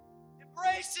and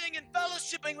embracing and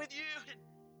fellowshipping with you and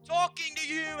talking to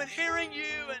you and hearing you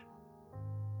and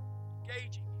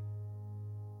engaging you.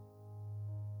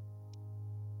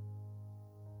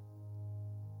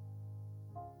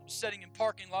 I was sitting in the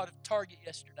parking lot of Target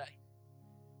yesterday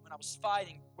when I was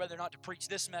fighting whether or not to preach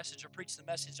this message or preach the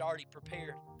message I already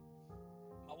prepared.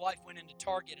 My wife went into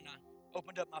Target and I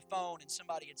opened up my phone and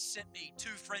somebody had sent me 2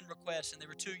 friend requests, and they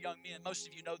were 2 young men. Most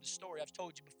of you know the story. I've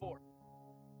told you before.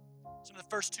 Some of the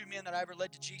first 2 men that I ever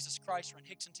led to Jesus Christ were in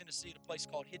Hickson, Tennessee at a place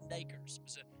called Hidden Acres. It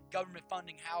was a government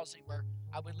funding housing where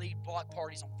I would lead block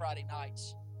parties on Friday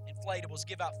nights. Inflatables,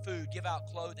 give out food, give out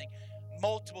clothing.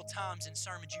 Multiple times in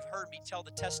sermons, you've heard me tell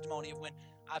the testimony of when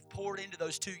I've poured into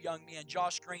those 2 young men,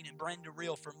 Josh Green and Brandon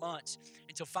Reel, for months,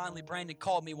 until finally Brandon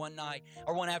called me one night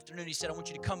or one afternoon. He said, I want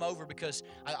you to come over because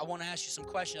I want to ask you some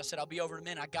questions. I said, I'll be over in a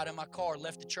minute. I got in my car,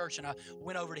 left the church, and I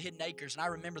went over to Hidden Acres. And I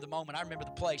remember the moment. I remember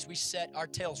the place. We set our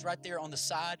tails right there on the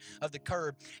side of the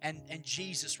curb, and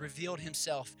Jesus revealed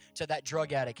himself to that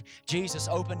drug addict. Jesus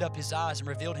opened up his eyes and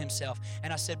revealed himself.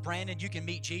 And I said, Brandon, you can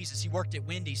meet Jesus. He worked at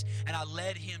Wendy's. And I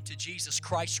led him to Jesus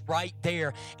Christ right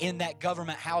there in that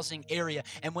government housing area.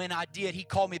 And when I did, he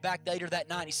called me back later that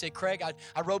night. He said, Craig,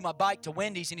 I rode my bike to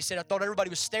Wendy's, and he said, I thought everybody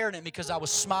was staring at me because I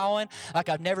was smiling like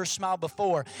I've never smiled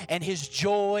before. And his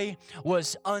joy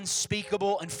was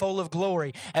unspeakable and full of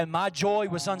glory. And my joy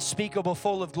was unspeakable,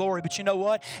 full of glory. But you know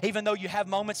what? Even though you have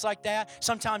moments like that,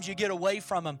 sometimes you get away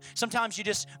from them. Sometimes you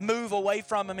just move away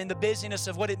from them in the busyness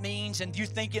of what it means, and you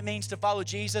think it means to follow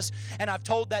Jesus. And I've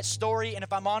told that story, and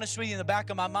if I'm honest with you, in the back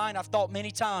of my mind, I've thought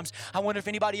many times, I wonder if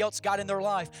anybody else got in their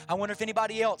life. I wonder if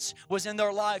anybody else was in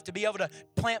their life to be able to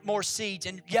plant more seeds.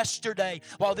 And yesterday,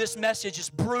 while this message is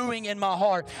brewing in my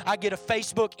heart, I get a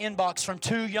Facebook inbox from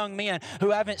two young men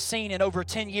who I haven't seen in over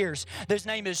 10 years. His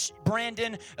name is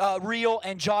Brandon Real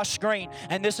and Josh Green.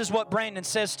 And this is what Brandon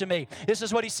says to me. This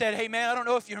is what he said. Hey man, I don't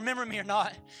know if you remember me or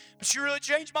not, but you really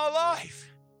changed my life.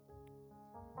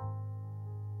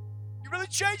 You really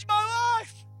changed my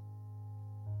life.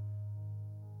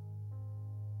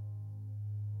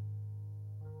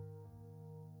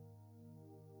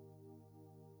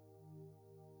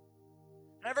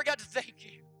 I never got to thank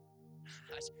you.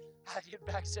 I get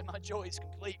back and said, my joy is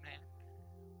complete, man.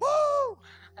 Woo!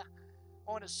 I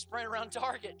want to sprint around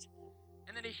Target.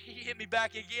 And then he hit me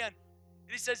back again.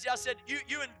 And he says, I said,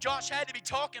 you and Josh had to be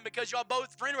talking because y'all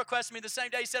both friend requested me the same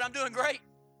day. He said, I'm doing great.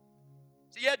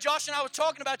 So yeah, Josh and I were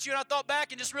talking about you, and I thought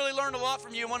back and just really learned a lot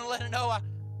from you. I want to let him know I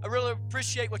really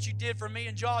appreciate what you did for me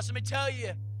and Josh. Let me tell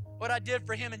you what I did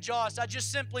for him and Josh. I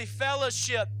just simply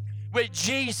fellowship with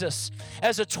Jesus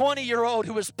as a 20-year-old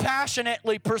who was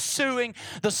passionately pursuing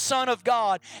the Son of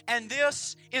God. And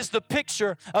this is the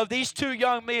picture of these two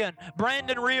young men,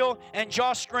 Brandon Real and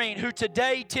Josh Green, who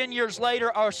today, 10 years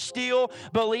later, are still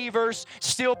believers,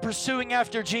 still pursuing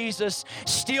after Jesus,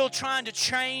 still trying to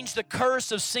change the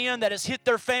curse of sin that has hit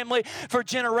their family for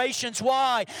generations.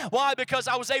 Why? Why? Because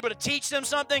I was able to teach them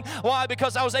something? Why?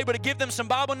 Because I was able to give them some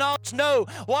Bible knowledge? No.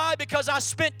 Why? Because I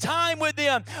spent time with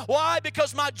them. Why?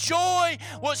 Because my joy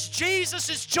was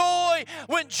Jesus' joy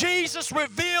when Jesus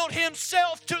revealed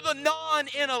himself to the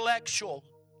non-intellectual,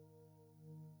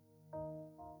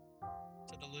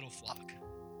 to the little flock.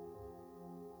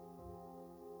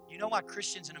 You know why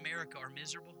Christians in America are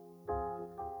miserable?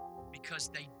 Because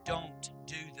they don't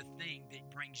do the thing that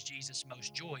brings Jesus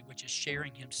most joy, which is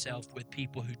sharing himself with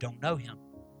people who don't know him.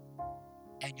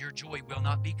 And your joy will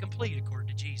not be complete, according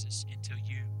to Jesus, until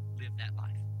you live that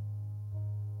life.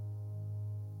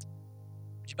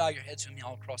 Would you bow your heads with me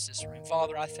all across this room?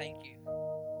 Father, I thank you.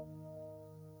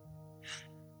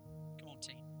 Come on,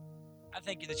 team. I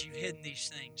thank you that you've hidden these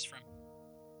things from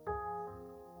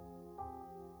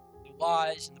the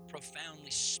wise and the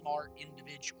profoundly smart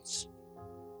individuals.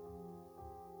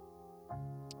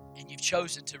 And you've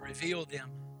chosen to reveal them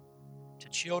to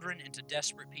children and to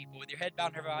desperate people. With your head bowed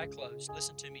and every eye closed,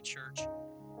 listen to me, church.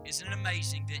 Isn't it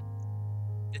amazing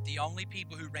that the only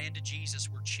people who ran to Jesus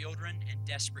were children and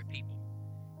desperate people?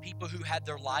 People who had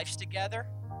their lives together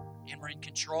and were in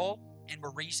control and were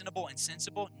reasonable and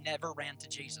sensible never ran to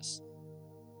Jesus.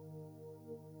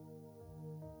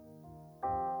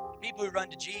 The people who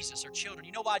run to Jesus are children.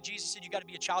 You know why Jesus said you got to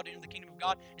be a child to enter the kingdom of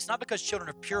God? It's not because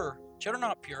children are pure. Children are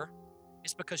not pure.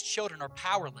 It's because children are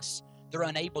powerless. They're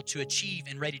unable to achieve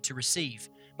and ready to receive.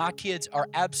 My kids are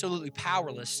absolutely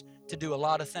powerless to do a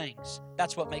lot of things.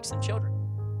 That's what makes them children.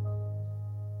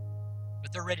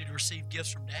 But they're ready to receive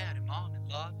gifts from dad and mom and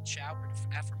love and shower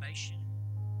and affirmation.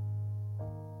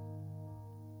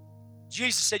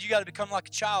 Jesus said you got to become like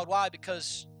a child. Why?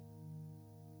 Because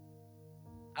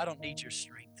I don't need your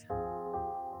strength.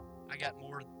 I got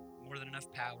more than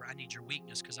enough power. I need your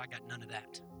weakness because I got none of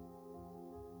that.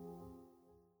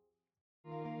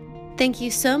 Thank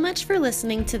you so much for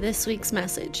listening to this week's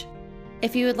message.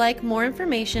 If you would like more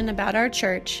information about our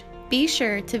church, be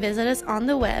sure to visit us on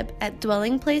the web at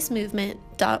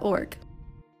dwellingplacemovement.org.